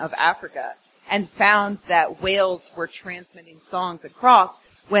continent of Africa, and found that whales were transmitting songs across,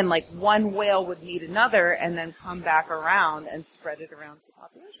 when like one whale would meet another and then come back around and spread it around the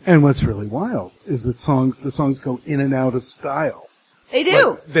population. And what's really wild is that the songs go in and out of style. They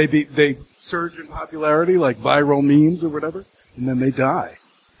do. Like, they surge in popularity, like viral memes or whatever, and then they die.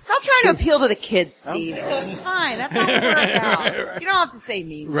 Stop trying to appeal to the kids, Steve. It's fine. That's not what we're about. You don't have to say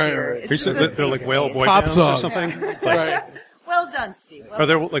memes here. Right. It's Are you just they're like whale boy Pop bands or song. something? Right. Well done, Steve. Well Are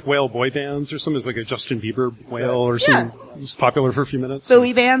there like whale boy bands or something? It's like a Justin Bieber whale or something. It's popular for a few minutes.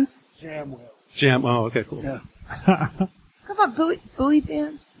 Buoy bands. Jam. Oh, okay, cool. Yeah. Come on, buoy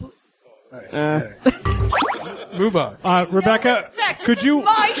bands. Move on. Rebecca, Respect. could This you is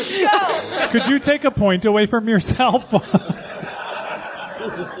my show. could you take a point away from yourself?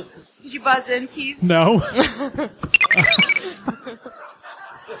 Did you buzz in, Keith? No.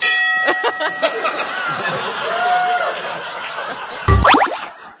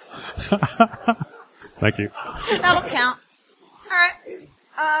 Thank you. That'll count. All right.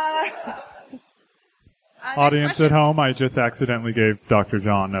 Next Audience question. at home, I just accidentally gave Dr.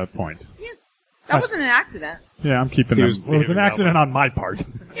 John a point. That wasn't an accident. Yeah, I'm keeping He them. was It was an behaving accident on my part.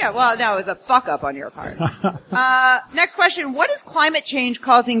 Yeah, well, no, it was a fuck up on your part. Next question. What is climate change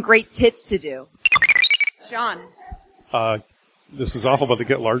causing great tits to do? John. This is awful, but they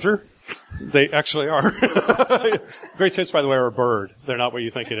get larger. They actually are. Great tits, by the way, are a bird. They're not what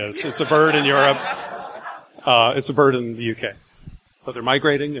you think it is. It's a bird in Europe. It's a bird in the UK. But they're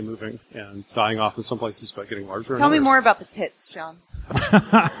migrating and moving and dying off in some places, but getting larger. Tell me in more others. about the tits, John.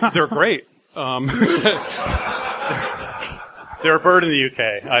 They're great. They're a bird in the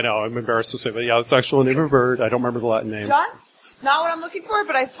UK. I know, I'm embarrassed to say, but yeah, it's the actual name of a bird. I don't remember the Latin name. John? Not what I'm looking for,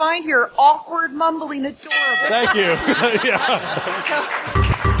 but I find your awkward mumbling adorable. Thank you. Yeah,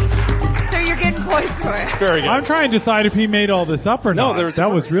 So you're getting points for it. very good. I'm trying to decide if he made all this up or No, not.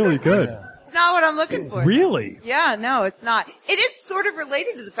 That was really good. It's not what I'm looking for. Really? Yeah, no, it's not. It is sort of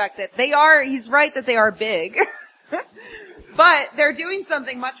related to the fact that he's right that they are big. But they're doing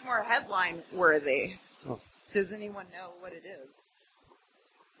something much more headline worthy. Does anyone know what it is?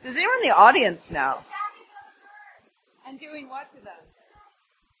 Does anyone in the audience know? And doing what to them?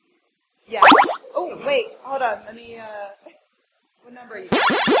 Yeah. Oh, wait, hold on. Let me, what number are you?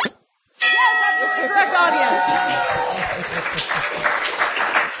 Yes, that's the correct audience.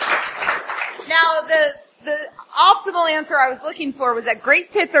 Now, the optimal answer I was looking for was that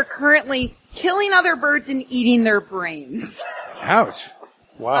great tits are currently killing other birds and eating their brains. Ouch.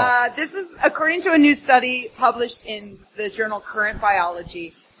 Wow. This is according to a new study published in the journal Current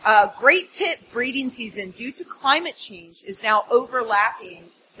Biology. Great tit breeding season due to climate change is now overlapping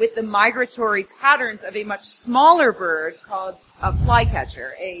with the migratory patterns of a much smaller bird called a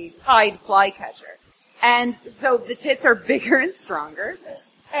flycatcher, a pied flycatcher. And so the tits are bigger and stronger.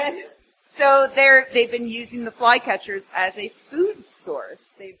 And so they've been using the flycatchers as a food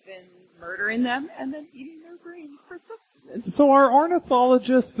source. They've been murdering them and then eating their brains for sustenance. So are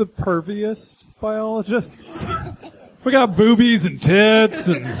ornithologists the perviest biologists? We got boobies and tits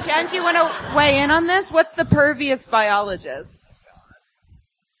and... Jen, do you want to weigh in on this? What's the pervious biologist?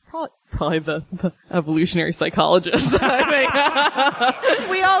 Probably the evolutionary psychologist. I think.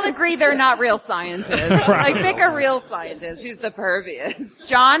 We all agree they're not real scientists. Like, pick a real scientist. Who's the pervious?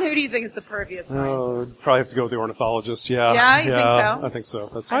 John, who do you think is the pervious scientist? Probably have to go with the ornologist, yeah. Yeah, you think so? I think so.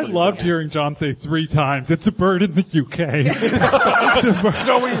 That's I pretty loved good. hearing John say 3 times, it's a bird in the UK. It's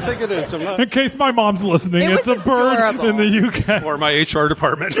not what you think it is. I'm not. In case my mom's listening, It it's a was bird adorable. in the UK. Or my HR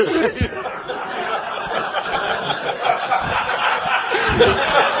department.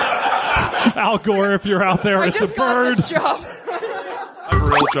 Al Gore, if you're out there, I it's a just got bird. this job. I have a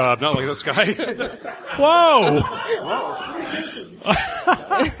real job, not like this guy. Whoa!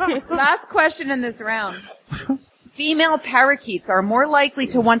 Last question in this round. Female parakeets are more likely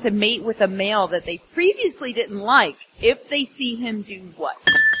to want to mate with a male that they previously didn't like if they see him do what?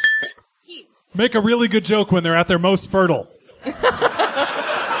 Make a really good joke when they're at their most fertile. You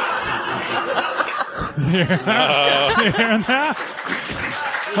hearing that? You hearing that?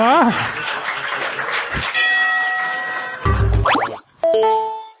 Huh?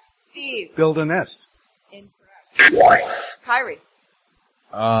 Steve. Build a nest. Incorrect. Kyrie.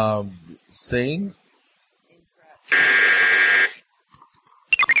 Sing.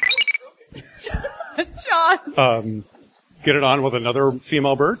 Incorrect. John. Get it on with another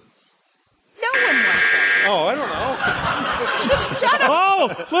female bird? No one wants that. Oh, I don't know. Oh,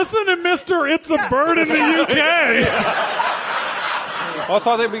 listen to Mr. It's a Bird in the UK. I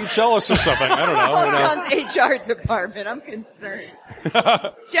thought they'd be jealous or something. I don't know. You know. John's HR department. I'm concerned.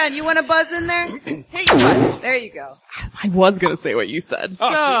 Jen, you want to buzz in there? Hit your button. There you go. I was gonna say what you said. So,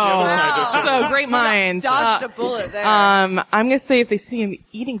 so great minds. Dodged a bullet there. I'm gonna say if they see him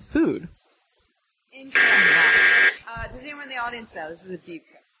eating food. Does anyone in the audience know? This is a deep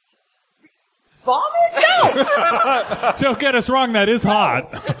cut. Vomit? No! Don't get us wrong, that is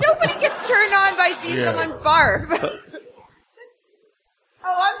hot. Nobody gets turned on by seeing someone barf.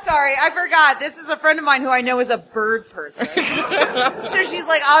 Oh, I'm sorry. I forgot. This is a friend of mine who I know is a bird person. So she's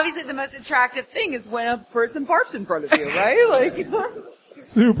like, obviously the most attractive thing is when a person barfs in front of you, right? Like,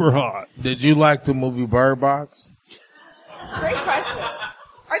 Super hot. Did you like the movie Bird Box? great question.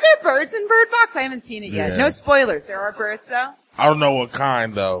 Are there birds in Bird Box? I haven't seen it yet. Yeah. No spoilers. There are birds, though? I don't know what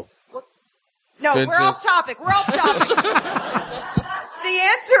kind, though. No, Finches. we're off topic. We're off topic. The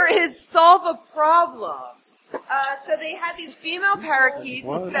answer is solve a problem. So they had these female parakeets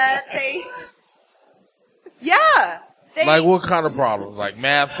that they... Yeah. Like what kind of problems? Like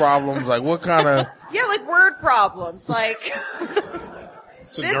math problems? Like what kind of... Yeah, like word problems. Like...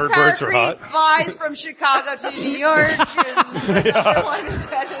 So This nerd birds are parakeet hot. flies from Chicago to New York, and the other one is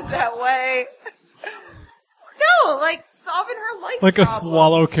headed that way. No, like solving her life Like a problems.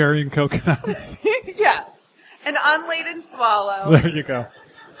 swallow carrying coconuts. Yeah, an unladen swallow. There you go.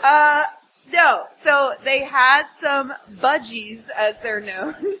 No, so they had some budgies, as they're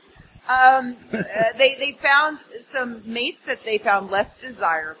known. They found some mates that they found less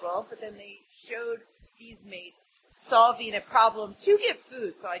desirable, but then they showed these mates solving a problem to get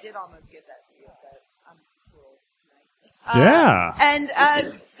food. So I did almost give that to you, but I'm cruel. Yeah. And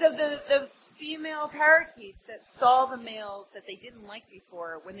so the female parakeets that saw the males that they didn't like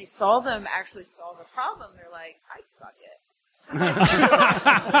before, when they saw them actually solve a problem, they're like, I suck it.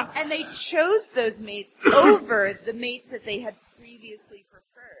 And they chose those mates over the mates that they had previously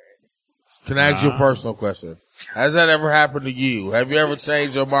preferred. Can I ask you a personal question? Has that ever happened to you? Have you ever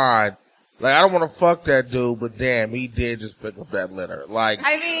changed your mind? Like, I don't want to fuck that dude, but damn, he did just pick up that litter. Like,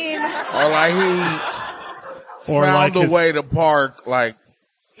 I mean, or like he Or found like a his way to park, like,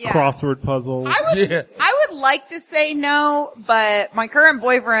 yeah. crossword puzzles. yeah. I would like to say no, but my current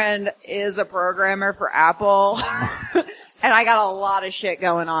boyfriend is a programmer for Apple. And I got a lot of shit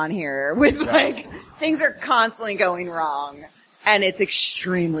going on here with like, things are constantly going wrong. And it's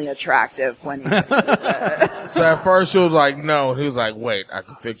extremely attractive when he fixes it. So at first she was like, no. He was like, wait, I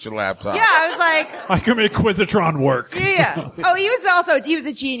can fix your laptop. Yeah, I was like, I can make Quizatron work. yeah. Oh, he was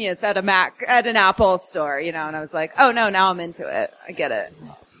a genius at an Apple store, you know, and I was like, oh no, now I'm into it. I get it.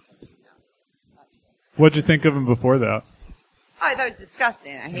 What'd you think of him before that? Oh, I thought it was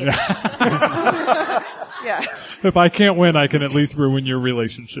disgusting. I hate it. Yeah. If I can't win, I can at least ruin your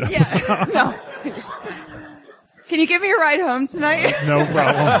relationship. Yeah. No. Can you give me a ride home tonight? No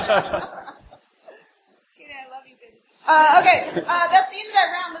problem. Katie, I love you, baby. Okay, that's the end of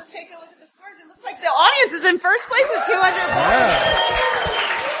that round. Let's take a look at the scores. It looks like the audience is in first place with 200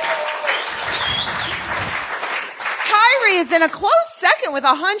 points. Kyrie is in a close second with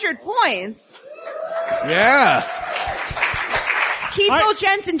 100 points. Yeah. Keith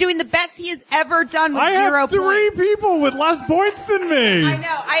Jensen doing the best he has ever done with I 0 have 3 points. people with less points than me. I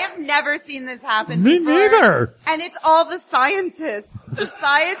know. I have never seen this happen Me before. neither. And it's all the scientists. The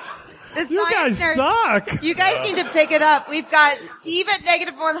science You guys nerds. suck. You guys need to pick it up. We've got Steve at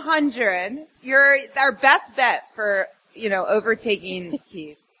negative 100. You're our best bet for, overtaking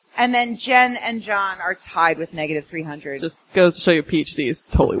Keith. And then Jen and John are tied with negative 300. Just goes to show you PhD is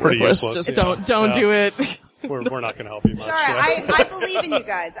totally Pretty worthless. useless. Just Yeah. don't do it. We're not going to help you much. All right, Yeah. I believe in you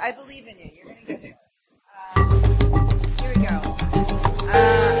guys. I believe in you. You're going to get it. Here we go.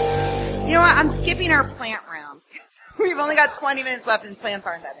 You know what? I'm skipping our plant round. We've only got 20 minutes left and plants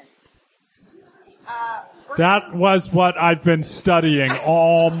aren't that in. That was what I've been studying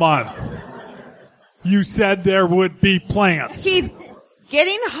all month. You said there would be plants. Keith,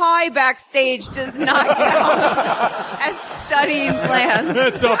 getting high backstage does not count as studying plants.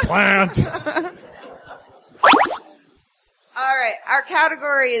 It's a plant. All right, our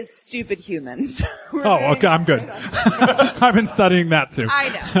category is stupid humans. Oh, okay, I'm good. I've been studying that too. I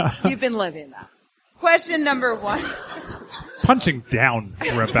know. You've been living that. Question number 1. Punching down,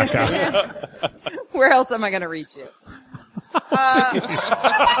 Rebecca. Where else am I going to reach you?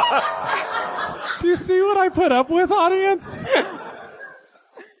 Do you see what I put up with, audience?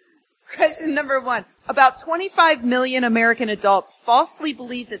 Question number 1. About 25 million American adults falsely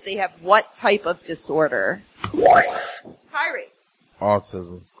believe that they have what type of disorder? Kyrie.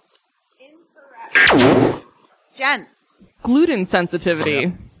 Autism. Incorrect. Jen. Gluten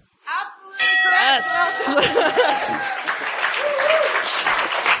sensitivity. Absolutely correct.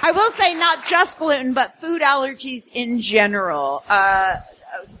 I will say not just gluten, but food allergies in general.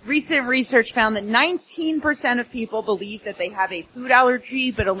 Recent research found that 19% of people believe that they have a food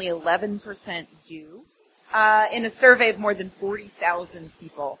allergy, but only 11% do. In a survey of more than 40,000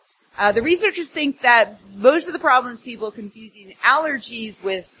 people. The researchers think that most of the problems people are confusing allergies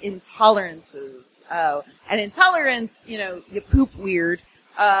with intolerances. An intolerance, you poop weird.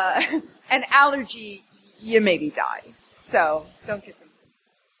 An allergy, you maybe die. So, don't get them.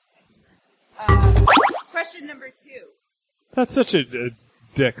 Question number 2. That's such a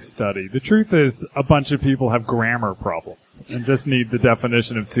dick study. The truth is, a bunch of people have grammar problems and just need the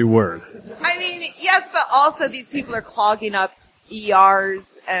definition of 2 words. I mean, yes, but also these people are clogging up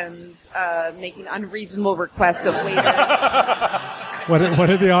ERs and making unreasonable requests of waiters. What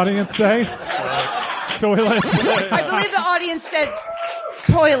did the audience say? Toilets. I believe the audience said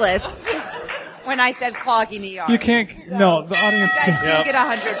toilets when I said clogging ER. You can't. So, no, the audience can't. You guys do get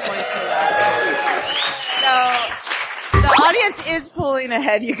 100 points for that. So the audience is pulling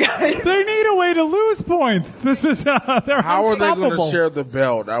ahead, you guys. They need a way to lose points. This is they're How are they going unstoppable. to share the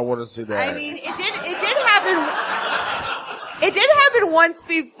belt? I want to see that. I mean, it did happen. It did happen once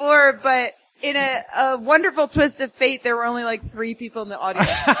before, but in a wonderful twist of fate, there were only like 3 people in the audience.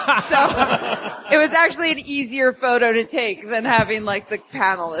 So it was actually an easier photo to take than having like the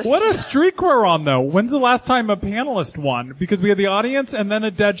panelists. What a streak we're on, though. When's the last time a panelist won? Because we had the audience and then a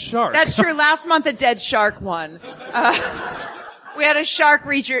dead shark. That's true. Last month, a dead shark won. We had a shark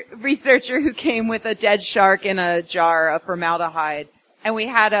researcher who came with a dead shark in a jar of formaldehyde, and we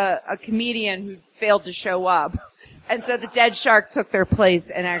had a comedian who failed to show up. And so the dead shark took their place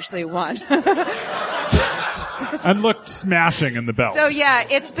and actually won. And looked smashing in the belt. So yeah,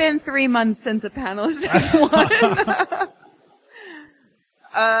 it's been 3 months since a panelist has won.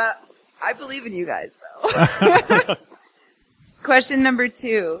 I believe in you guys, though. Question number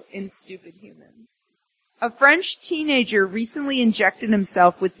 2 in Stupid Humans. A French teenager recently injected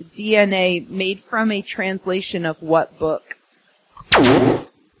himself with the DNA made from a translation of what book?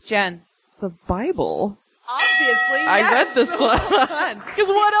 Jen. The Bible. Obviously, I yes. read this one. Because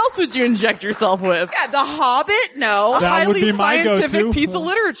what else would you inject yourself with? Yeah, The Hobbit? No. That would Highly be my scientific go-to. piece of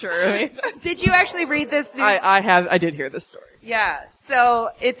literature. I mean, Did you actually read this? I did hear this story. Yeah.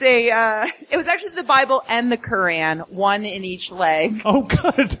 So it's it was actually the Bible and the Quran, one in each leg. Oh,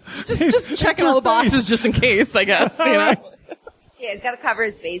 good. Just checking all the boxes just in case, I guess, you know. Yeah, he's got to cover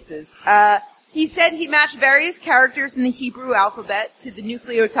his bases. He said he matched various characters in the Hebrew alphabet to the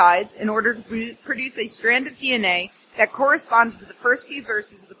nucleotides in order to produce a strand of DNA that corresponded to the first few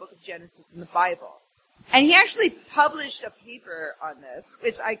verses of the book of Genesis in the Bible. And he actually published a paper on this,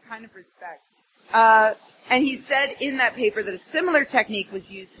 which I kind of respect. And he said in that paper that a similar technique was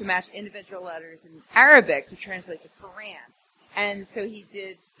used to match individual letters in Arabic to translate the Quran. And so he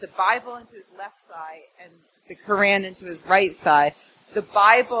did the Bible into his left thigh and the Quran into his right thigh. The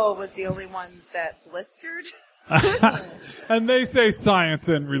Bible was the only one that blistered. And they say science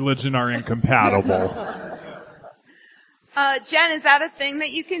and religion are incompatible. Jen, is that a thing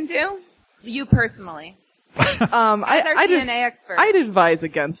that you can do? You personally. As our DNA expert. I'd advise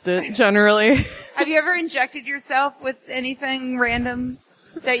against it, generally. Have you ever injected yourself with anything random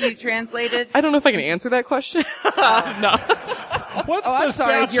that you translated? I don't know if I can answer that question. No. What's I'm the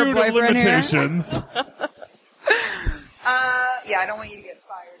sorry, is your statute of boyfriend here? limitations? Yeah, I don't want you to get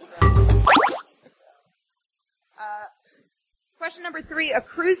fired. Question number 3. A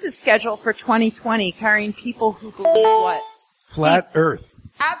cruise is scheduled for 2020 carrying people who believe what? Flat Earth.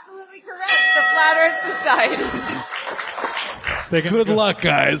 Absolutely correct. The Flat Earth Society. Good luck,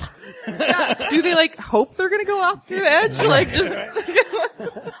 guys. Do they hope they're gonna go off the edge?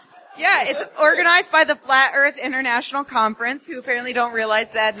 Yeah, it's organized by the Flat Earth International Conference, who apparently don't realize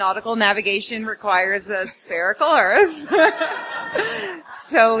that nautical navigation requires a spherical Earth.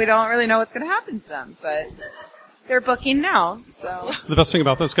 So we don't really know what's going to happen to them, but they're booking now. So The best thing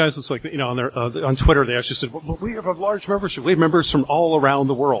about those guys is on their on Twitter they actually said, well, we have a large membership. We have members from all around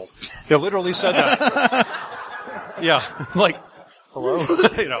the world. They literally said that. Yeah, hello,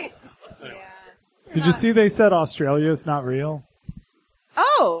 yeah. Did you see they said Australia is not real?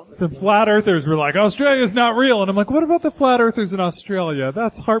 Oh, Some flat earthers were like, Australia's not real. And I'm like, what about the flat earthers in Australia?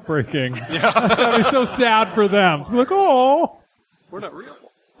 That's heartbreaking. Yeah. That's gotta be so sad for them. I'm like, oh, we're not real.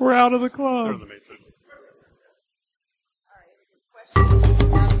 we're out of the They're club. in the Matrix.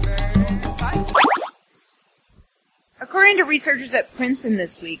 number 5. According to researchers at Princeton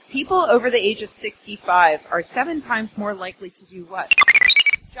this week, people over the age of 65 are 7 times more likely to do what?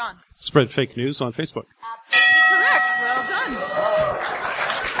 John. Spread fake news on Facebook. Absolutely correct. Well done.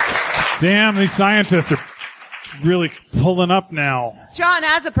 Damn, these scientists are really pulling up now. John,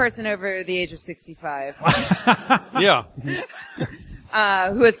 as a person over the age of 65, Yeah.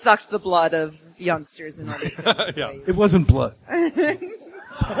 who has sucked the blood of youngsters in order to Yeah. It wasn't blood.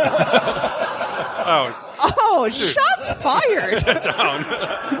 Oh, shots fired.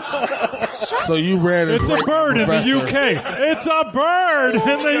 So you read It's a bird in the UK. It's a bird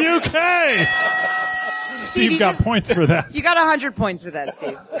in the UK. Steve you got just- points for that. You got 100 points for that,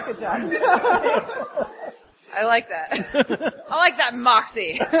 Steve. Good job. I like that. I like that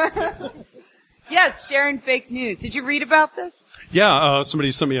moxie. Yes, sharing fake news. Did you read about this? Yeah, somebody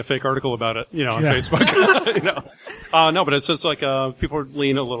sent me a fake article about it, on Yeah. Facebook. No, but it says like people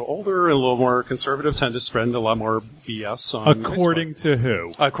lean a little older and a little more conservative tend to spread a lot more BS on According to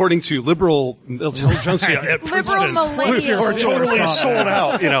who? Facebook. According to liberal intelligentsia at Liberal Princeton, millennials. who are totally sold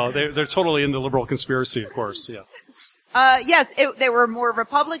out. They're totally in the liberal conspiracy, of course. Yeah. Yes, they were more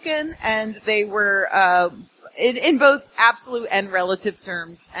Republican, and they were in both absolute and relative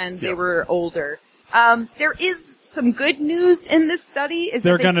terms, and they were older. There is some good news in this study. Is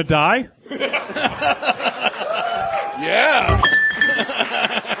They're that gonna die? Yeah.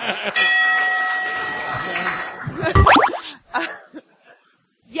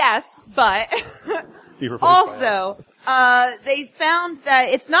 Yes, but Be replaced by also, they found that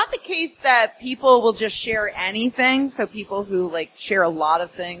it's not the case that people will just share anything. So people who share a lot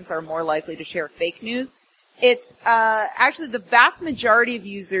of things are more likely to share fake news. It's actually the vast majority of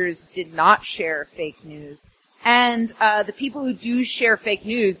users did not share fake news. And the people who do share fake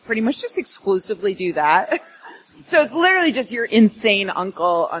news pretty much just exclusively do that. So it's literally just your insane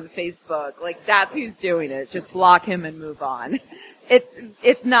uncle on Facebook. That's who's doing it. Just block him and move on.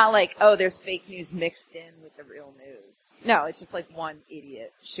 It's not like, oh, there's fake news mixed in with the real news. No, it's just one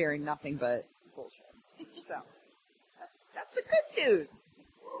idiot sharing nothing but bullshit. So, that's the good news.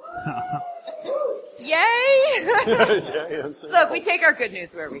 Yay! Look, we take our good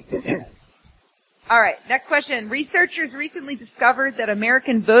news where we can. All right, next question. Researchers recently discovered that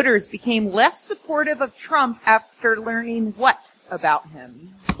American voters became less supportive of Trump after learning what about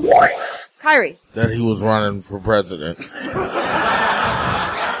him? Kyrie. that he was running for president.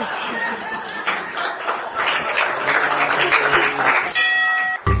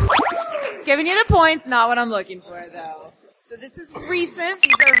 Giving you the points, not what I'm looking for, though. So this is recent.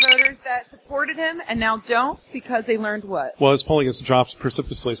 These are voters that supported him and now don't because they learned what? Well, his polling has dropped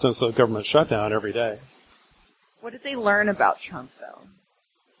precipitously since the government shutdown every day. What did they learn about Trump, though?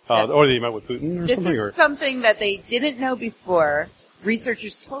 Or they met with Putin or This something? is something that they didn't know before.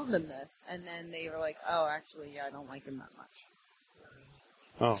 Researchers told them this, and then they were like, oh, actually, yeah, I don't like him that much.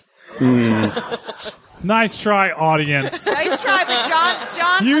 Nice try, audience. Nice try, but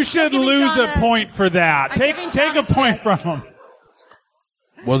John, You I'm should giving lose John a point for that. I'm giving Take John a point from chance. him.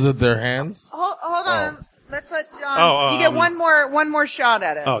 Was it their hands? Hold on. Let's let John. Oh, you get one more shot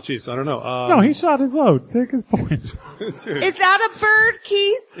at it. Oh, geez, I don't know. No, he shot his load. Take his point. Is that a bird,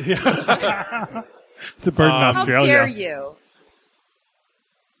 Keith? It's a bird in How Australia. dare you?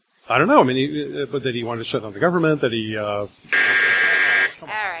 I don't know. I mean, but that he wanted to shut down the government, that he, All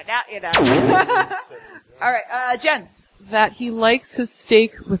right, now you know. All right, Jen. That he likes his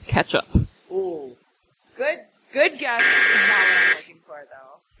steak with ketchup. Ooh. Good guess. Is not what I'm looking for,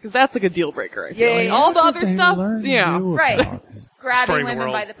 though. Because that's like a deal breaker, I feel Yeah, like. yeah, All the other They stuff, learn yeah. new Right. about it. Grabbing Destroying the women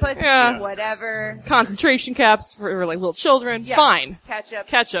world. by the pussy, Yeah. whatever. Concentration caps for like little children, Yeah. fine. Ketchup.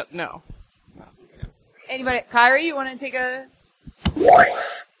 Ketchup, no. Anybody? Kyrie, you want to take a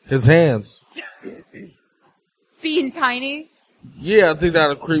His hands. being tiny? Yeah, I think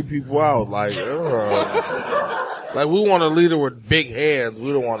that'll creep people out. Like we want a leader with big hands.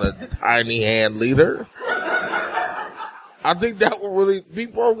 We don't want a tiny hand leader. I think that would really,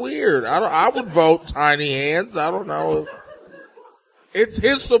 people are weird. I would vote tiny hands. I don't know. It's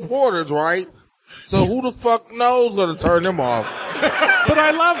his supporters, right? So who the fuck knows gonna turn them off?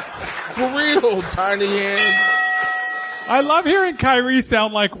 But For real, tiny hands. I love hearing Kyrie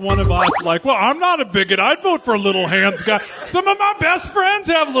sound like one of us. Like, well, I'm not a bigot. I'd vote for a little hands guy. Some of my best friends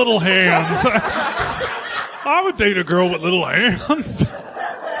have little hands. I would date a girl with little hands.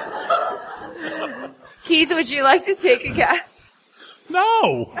 Keith, would you like to take a guess?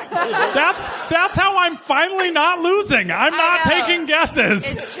 No. That's how I'm finally not losing. I'm not know. taking guesses.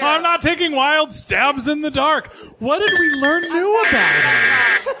 It's true. I'm not taking wild stabs in the dark. What did we learn new about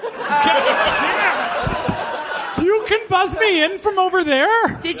him? You can buzz me in from over there.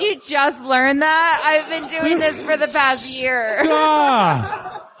 Did you just learn that? I've been doing this for the past year.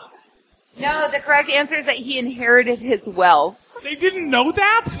 Ah, No, the correct answer is that he inherited his wealth. they didn't know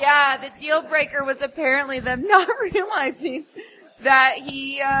that? Yeah, the deal breaker was apparently them not realizing that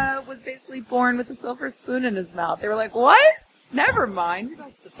he was basically born with a silver spoon in his mouth. They were like, what? Never mind. You're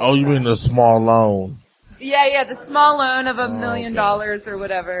not supposed Oh, you mean the small loan? Yeah, the small loan of $1 million or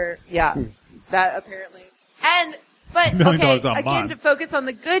whatever. Yeah, that apparently. But $1 million okay, a again, month. to focus on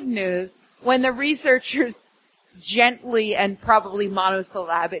the good news, when the researchers gently and probably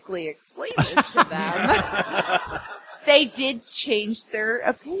monosyllabically explained this to them, they did change their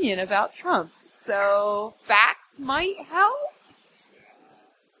opinion about Trump. So facts might help.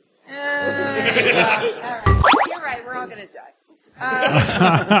 Yeah. All right. You're right. We're all gonna die.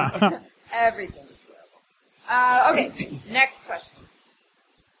 Everything's terrible. Okay. Next question.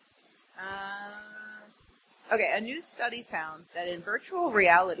 Okay. A new study found that in virtual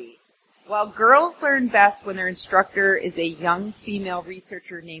reality, while girls learn best when their instructor is a young female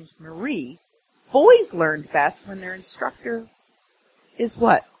researcher named Marie, boys learn best when their instructor is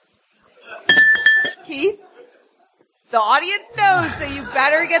what? Keith? The audience knows, so you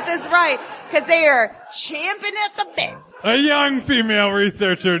better get this right, because they are champing at the bit. A young female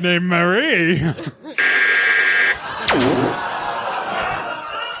researcher named Marie.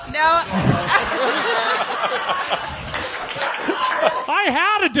 No. I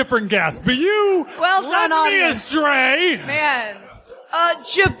had a different guess, but you Well done, led me audience. astray. Man.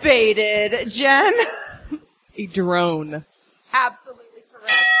 Debated, Jen. A drone. Absolutely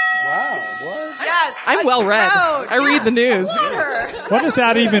correct. Wow, what? Yes. I'm well read. I read the news. What does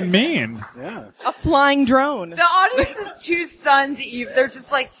that even mean? Yeah. A flying drone. The audience is too stunned to even. They're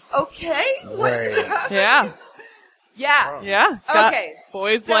just like, okay, what's Right. happening? Yeah. Yeah. Yeah. Got Okay,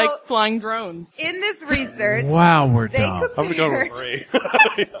 Boys so- like flying drones. In this research, Wow, we're they dumb. I'm gonna go with compared.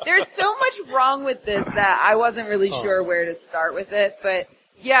 Marie. There's so much wrong with this that I wasn't really sure where to start with it, but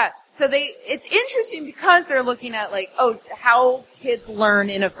yeah. So it's interesting because they're looking at like, how kids learn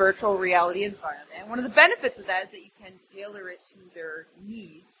in a virtual reality environment. And one of the benefits of that is that you can tailor it to their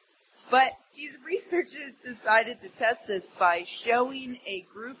needs. But these researchers decided to test this by showing a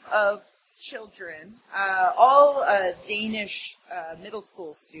group of children, all Danish middle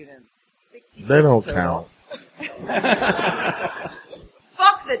school students. 66 They don't total. count.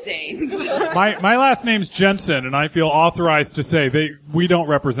 Fuck the Danes. My last name's Jensen, and I feel authorized to say we don't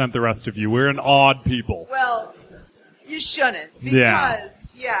represent the rest of you. We're an odd people. Well, you shouldn't. Because,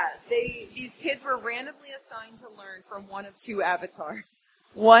 these kids were randomly assigned to learn from one of two avatars.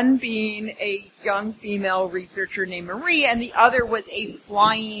 One being a young female researcher named Marie, and the other was a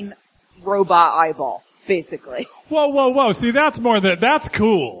flying robot eyeball, basically. Whoa. See, that's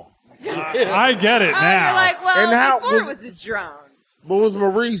cool. I get it now. You're like, well, And how before was- it was a drone. But was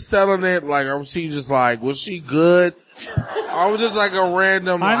Marie selling it? Like, or was she just like, was she good? Or was just like a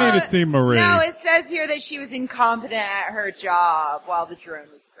random? I need like, to see Marie. No, it says here that she was incompetent at her job while the drone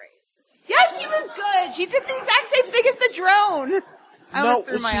was great. Yeah, she was good. She did the exact same thing as the drone. I No, almost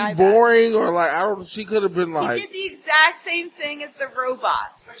threw was my she eye back. boring or like I don't? She could have been She like did the exact same thing as the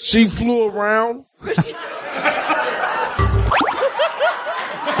robot. she flew around.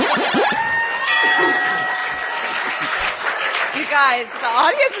 You guys, the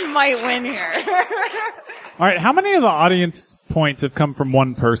audience might win here. All right, how many of the audience points have come from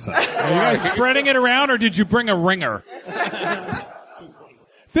one person? Are you guys spreading it around, or did you bring a ringer?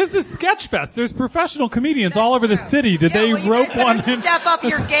 This is Sketchfest. There's professional comedians all over the city. Did they well, you rope guys better one in? Step up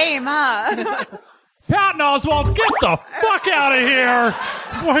your game, huh? Patton Oswalt, get the fuck out of here!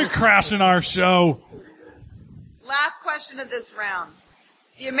 We're crashing our show. Last question of this round.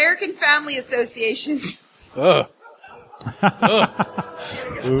 The American Family Association.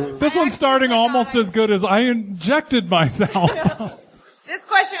 This one's starting almost as good as I injected myself. This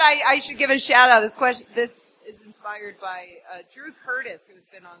question, I should give a shout out. This is inspired by Drew Curtis, who's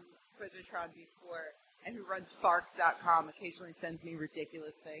been on Quizatron before and who runs Fark.com. Occasionally sends me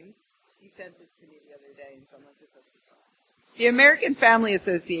ridiculous things. He sent this to me the other day, and so I'm like, this has to be fun. The American Family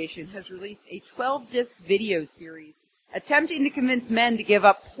Association has released a 12-disc video series attempting to convince men to give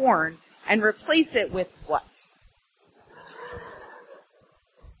up porn and replace it with what?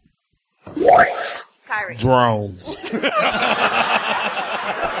 Kyrie. Drones.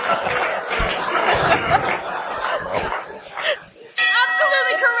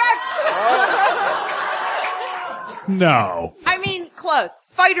 Absolutely correct. No. I mean, close.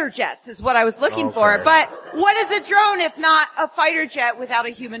 Fighter jets is what I was looking for. But what is a drone if not a fighter jet without a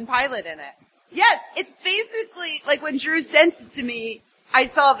human pilot in it? Yes, it's basically like when Drew sent it to me, I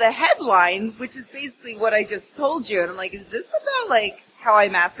saw the headline, which is basically what I just told you. And I'm like, is this about like how I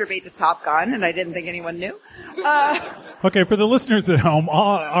masturbate to Top Gun? And I didn't think anyone knew. Okay, for the listeners at home,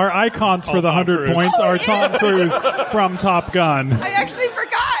 our icons for the Tom 100 Cruise. points Oh, are it Tom is. Cruise from Top Gun. I actually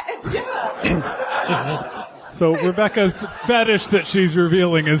forgot. Yeah. So Rebecca's fetish that she's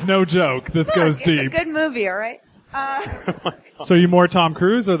revealing is no joke. This goes It's deep. a good movie, all right? So you more Tom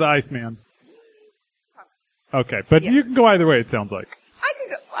Cruise or the Iceman? Okay, but Yeah. you can go either way, it sounds like. I could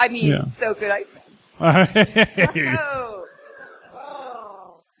go. I mean, Yeah. so good Iceman. Oh.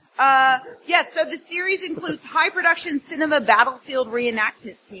 So the series includes high-production cinema battlefield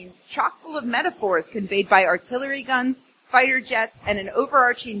reenactment scenes chock full of metaphors conveyed by artillery guns, fighter jets, and an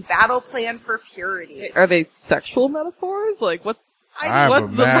overarching battle plan for purity. Are they sexual metaphors? Like, what's... I have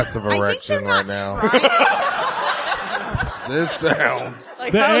what's a the- massive I think erection they're right not now. trying. This sounds.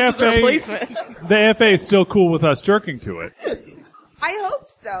 Like, The how is this a AFA replacement? The AFA is still cool with us jerking to it. I hope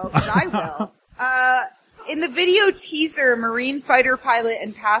so, but I will. In the video teaser, Marine fighter pilot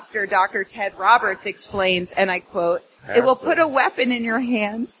and pastor Dr. Ted Roberts explains, and I quote, "It will put a weapon in your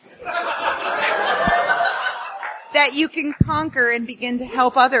hands that you can conquer and begin to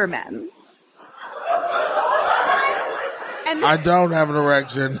help other men." And I don't have an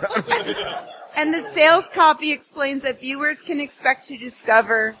erection. And the sales copy explains that viewers can expect to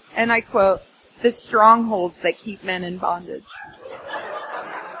discover, and I quote, "the strongholds that keep men in bondage."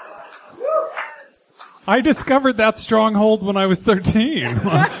 I discovered that stronghold when I was 13.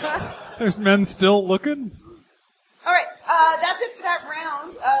 There's men still looking. All right, that's it for that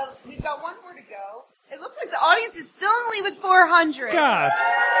round. We've got one more to go. It looks like the audience is still in the lead with 400. God.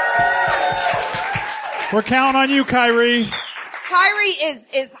 We're counting on you, Kyrie. Kyrie is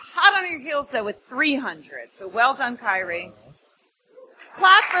hot on your heels though with 300. So well done, Kyrie.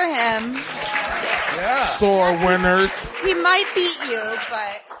 Clap for him. Sore winners. He might beat you,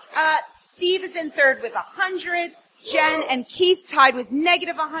 but Steve is in third with 100. Jen and Keith tied with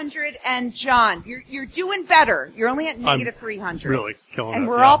negative 100, and John, you're doing better. You're only at negative 300. Really killing and it.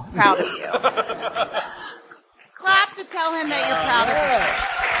 we're yeah. all proud of you. Clap to tell him that you're proud of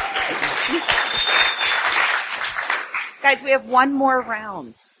him. Guys, we have one more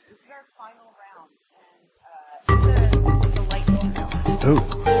round. This is our final round, and it's a lightning round. Ooh.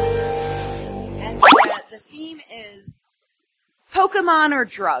 And the theme is Pokemon or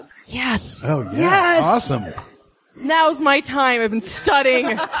drug. Yes. Oh, yeah. Yes. Awesome. Now's my time. I've been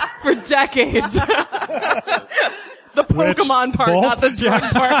studying for decades. The Pokemon part, both? not the drug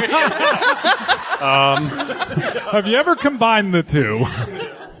part. Have you ever combined the two?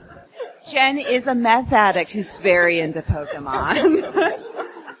 Jen is a meth addict who's very into Pokemon.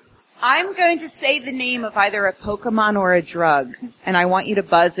 I'm going to say the name of either a Pokemon or a drug, and I want you to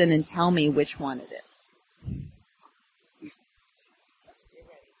buzz in and tell me which one it is.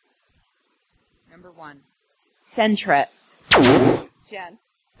 Number 1. Sentret. Jen.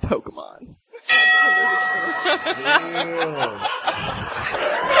 Pokemon.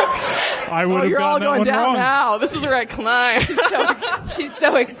 I would Oh, have you're all gotten that going one down wrong. now. This is where I climb. She's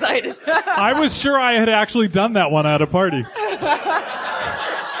so excited. I was sure I had actually done that one at a party.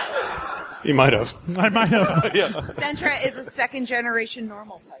 You might have. I might have. Sentret is a second generation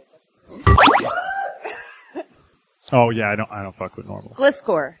normal type. Oh yeah, I don't fuck with normal.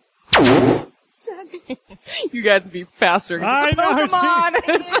 Gliscor. You guys would be faster. I It's a know, Pokemon.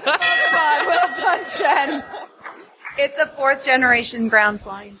 Pokemon. Well done, Jen. It's a fourth generation ground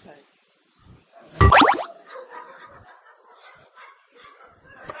flying type.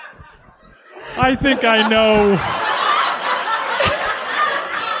 I think I know.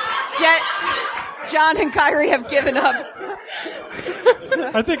 John and Kyrie have given up.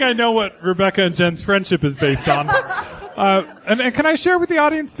 I think I know what Rebecca and Jen's friendship is based on. And can I share with the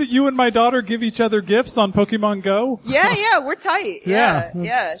audience that you and my daughter give each other gifts on Pokemon Go? Yeah, we're tight. Yeah.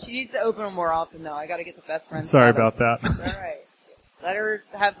 Yeah. She needs to open them more often, though. I got to get the best friend. Sorry status. about that. All right. Let her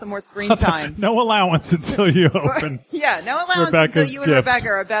have some more screen time. No allowance until you open. Yeah, no allowance Rebecca's until you and gift. Rebecca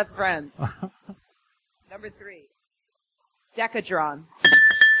are best friends. Number 3. Decadron.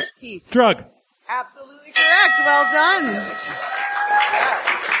 Keith. Drug. Absolutely correct. Well done. Yeah.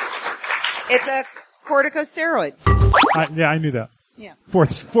 It's a corticosteroid. I knew that. Yeah.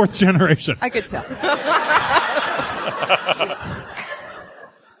 Fourth generation. I could tell.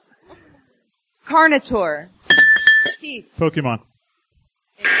 Carnotaur. Keith. Pokemon.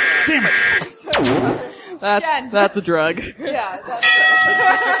 Damn it. Jen. That's a drug. Yeah, that's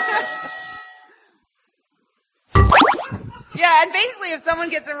Yeah, and basically if someone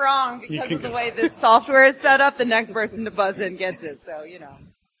gets it wrong because of the way this software is set up, the next person to buzz in gets it. So, be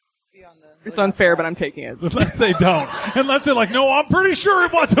on the... It's unfair, but I'm taking it. Unless they don't. Unless they're like, no, I'm pretty sure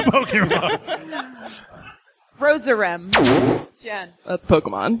it was a Pokemon. Roserem. Jen. That's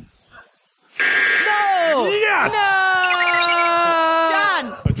Pokemon. No! Yes!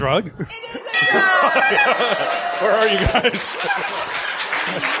 John! A drug? It is a drug! Where are you guys?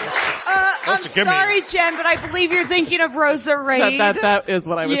 I'm sorry, Jen, but I believe you're thinking of Rosa Raid. That is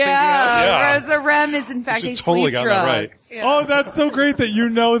what I was thinking of. Yeah. Rosa Rem is in fact a totally sleep got drug. that right. Yeah. Oh, that's so great that you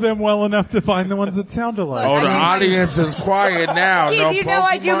know them well enough to find the ones that sound alike. Oh, the audience is quiet now. Keith, No you know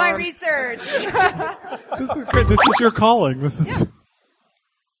I do my Pokemon? research. This is great. This is your calling. This is.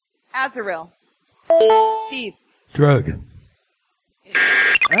 Azaril. Steve. Drug.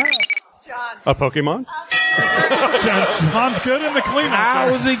 John. A Pokemon? John's good in the cleanup.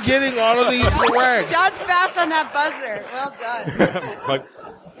 How is he getting all of these correct? John's fast on that buzzer. Well done. Like,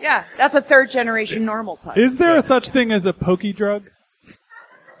 Yeah, that's a third generation normal type. Is there a such thing as a pokey drug?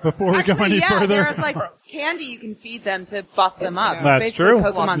 Before we go Actually, any yeah, further. there's like candy you can feed them to buff them up. It's That's basically true.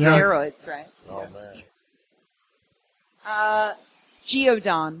 Pokemon Yeah. steroids, right? Oh, man.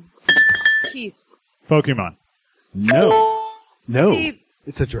 Geodon. Keith. Pokemon. No. No. Steve.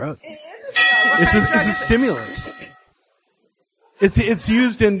 It's a drug. It is a drug. What kind of drug It's a is it? stimulant. It's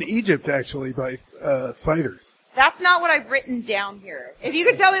used in Egypt actually by fighters. That's not what I've written down here. If you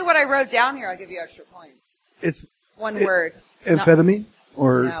could tell me what I wrote down here, I'll give you extra points. It's One word. amphetamine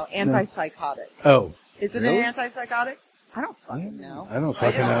or No, antipsychotic. Oh, Is it Really? an antipsychotic? I don't fucking know. I don't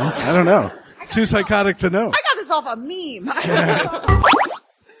fucking know. I don't know. Too psychotic to know. I got this off a meme.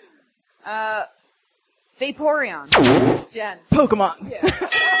 Vaporeon. Jen. Pokemon.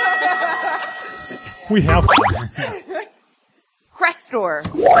 We have. Crestor.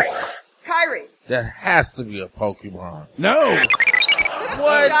 Kyrie. That has to be a Pokemon. No.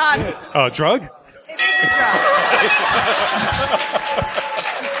 What? God, drug? it is a drug.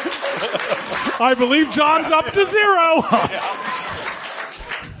 I believe John's up to 0.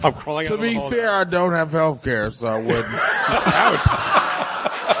 I'm crawling To out of be the hole. fair, I don't have health care, so I wouldn't.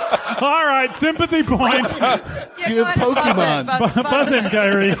 All right, sympathy point. Yeah, go ahead and Pokemon. Buzz in,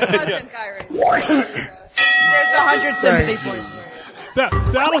 Kyrie. Buzz in, Kyrie. There's 100 sympathy Thank you.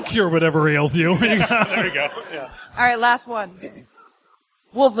 points. That'll cure whatever ails you. There you go. Yeah. All right, last one.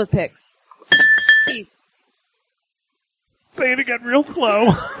 Wolvapix. Keith. Say it again real slow.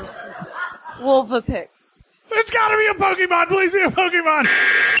 Wolvapix. There's gotta be a Pokemon. Please be a Pokemon.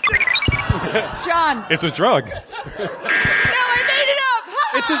 John. It's a drug. No, I made it up.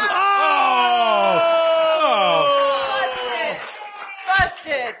 It's a.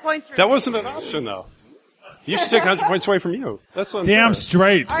 Busted. Points for That me. wasn't an option, though. You should take 100 points away from you. That's what I'm Damn saying.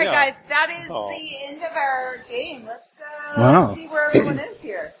 straight. All right, Yeah. guys, that is Oh. the end of our game. Let's Wow. see where everyone is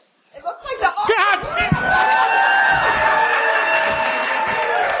here. It looks like the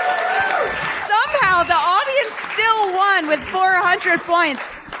somehow the audience still won with 400 points.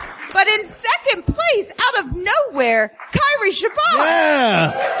 But in second place, out of nowhere, Kyrie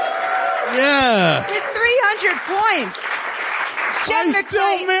Shabbat Yeah. with 300 points. Jen I still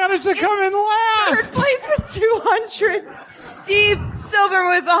McRae managed to come in last. third place with 200. Steve Silverman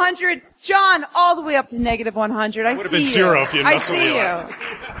with 100. John all the way up to negative 100. I Would've see been you. 0 if you I messed with see me you. last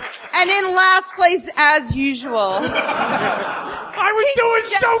And in last place, as usual, I was doing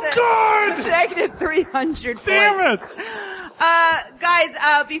so good. negative 300 Damn points. it. Guys,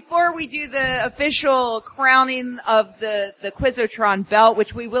 before we do the official crowning of the Quizotron belt,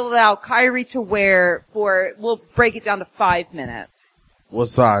 which we will allow Kyrie to wear we'll break it down to 5 minutes. What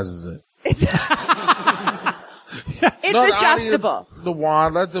size is it? It's No, the adjustable. audience, the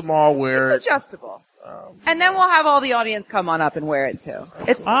wand, let them all wear It's it. adjustable. And then we'll have all the audience come on up and wear it too.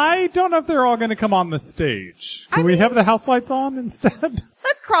 It's I don't know if they're all going to come on the stage. Can we have the house lights on instead?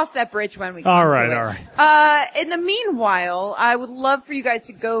 Let's cross that bridge when we come All to right, it. all right. In the meanwhile, I would love for you guys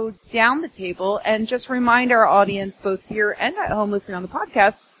to go down the table and just remind our audience, both here and at home listening on the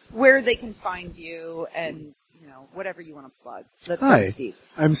podcast, where they can find you and, whatever you want to plug. Let's start Hi, with Steve.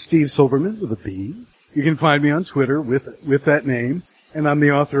 I'm Steve Silverman with a B. You can find me on Twitter with that name, and I'm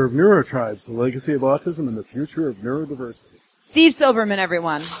the author of Neurotribes, The Legacy of Autism and the Future of Neurodiversity. Steve Silverman,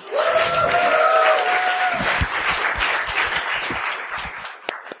 everyone.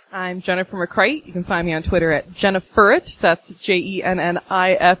 I'm Jennifer McCrite. You can find me on Twitter at Jenniferit. That's JenniFurret.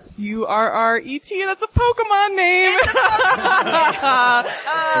 That's a Pokemon name.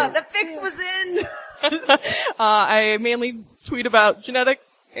 The fix was in. I mainly tweet about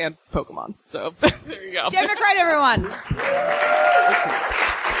genetics and Pokemon. So there you go. Jen McCrite, everyone.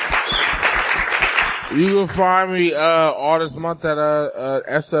 You can find me all this month at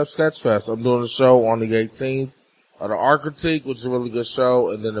SF Sketchfest. I'm doing a show on the 18th. The Art Critique, which is a really good show,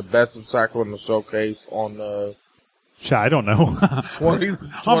 and then the Best of Sacramento Showcase on the I don't know. 20th.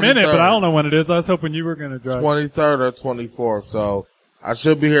 I'm in it, but I don't know when it is. I was hoping you were going to drive. 23rd or 24th. So I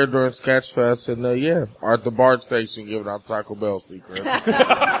should be here during Sketchfest, and or at the BART station giving out Taco Bell secrets.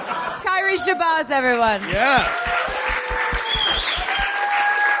 Kyrie Shabazz, everyone. Yeah.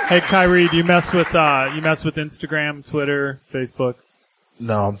 Hey, Kyrie, do you mess with Instagram, Twitter, Facebook?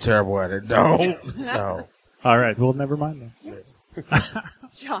 No, I'm terrible at it. No. All right. Well, never mind then.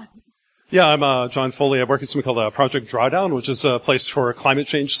 John. Yeah, I'm John Foley. I work at something called Project Drawdown, which is a place for climate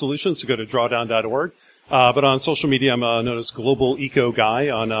change solutions. So go to drawdown.org. But on social media, I'm known as Global Eco Guy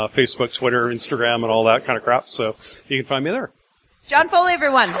on Facebook, Twitter, Instagram, and all that kind of crap. So you can find me there. John Foley,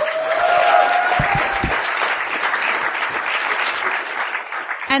 everyone.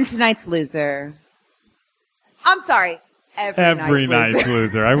 And tonight's loser. I'm sorry. Every night's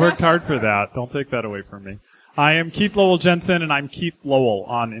loser. I worked hard for that. Don't take that away from me. I am Keith Lowell Jensen, and I'm Keith Lowell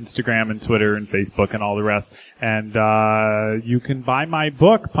on Instagram and Twitter and Facebook and all the rest. And you can buy my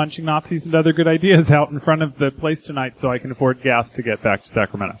book, Punching Nazis and Other Good Ideas, out in front of the place tonight so I can afford gas to get back to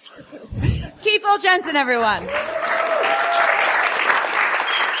Sacramento. Keith Lowell Jensen, everyone.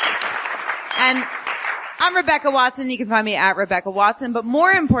 And I'm Rebecca Watson. You can find me at Rebecca Watson. But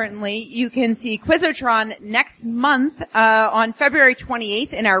more importantly, you can see Quizotron next month on February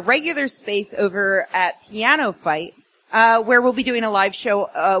 28th in our regular space over at Piano Fight, where we'll be doing a live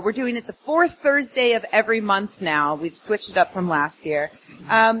show. We're doing it the fourth Thursday of every month now. We've switched it up from last year.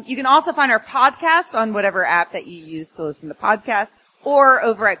 You can also find our podcast on whatever app that you use to listen to podcasts, or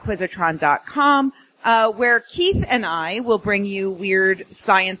over at Quizotron.com, where Keith and I will bring you weird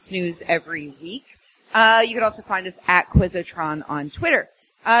science news every week. You can also find us at Quizotron on Twitter.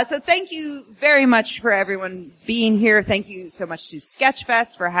 So thank you very much for everyone being here. Thank you so much to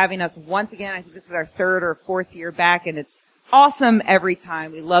Sketchfest for having us once again. I think this is our third or fourth year back, and it's awesome every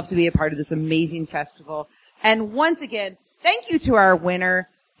time. We love to be a part of this amazing festival. And once again, thank you to our winner,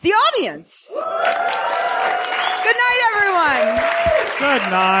 the audience. Good night, everyone. Good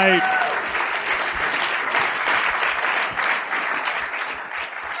night.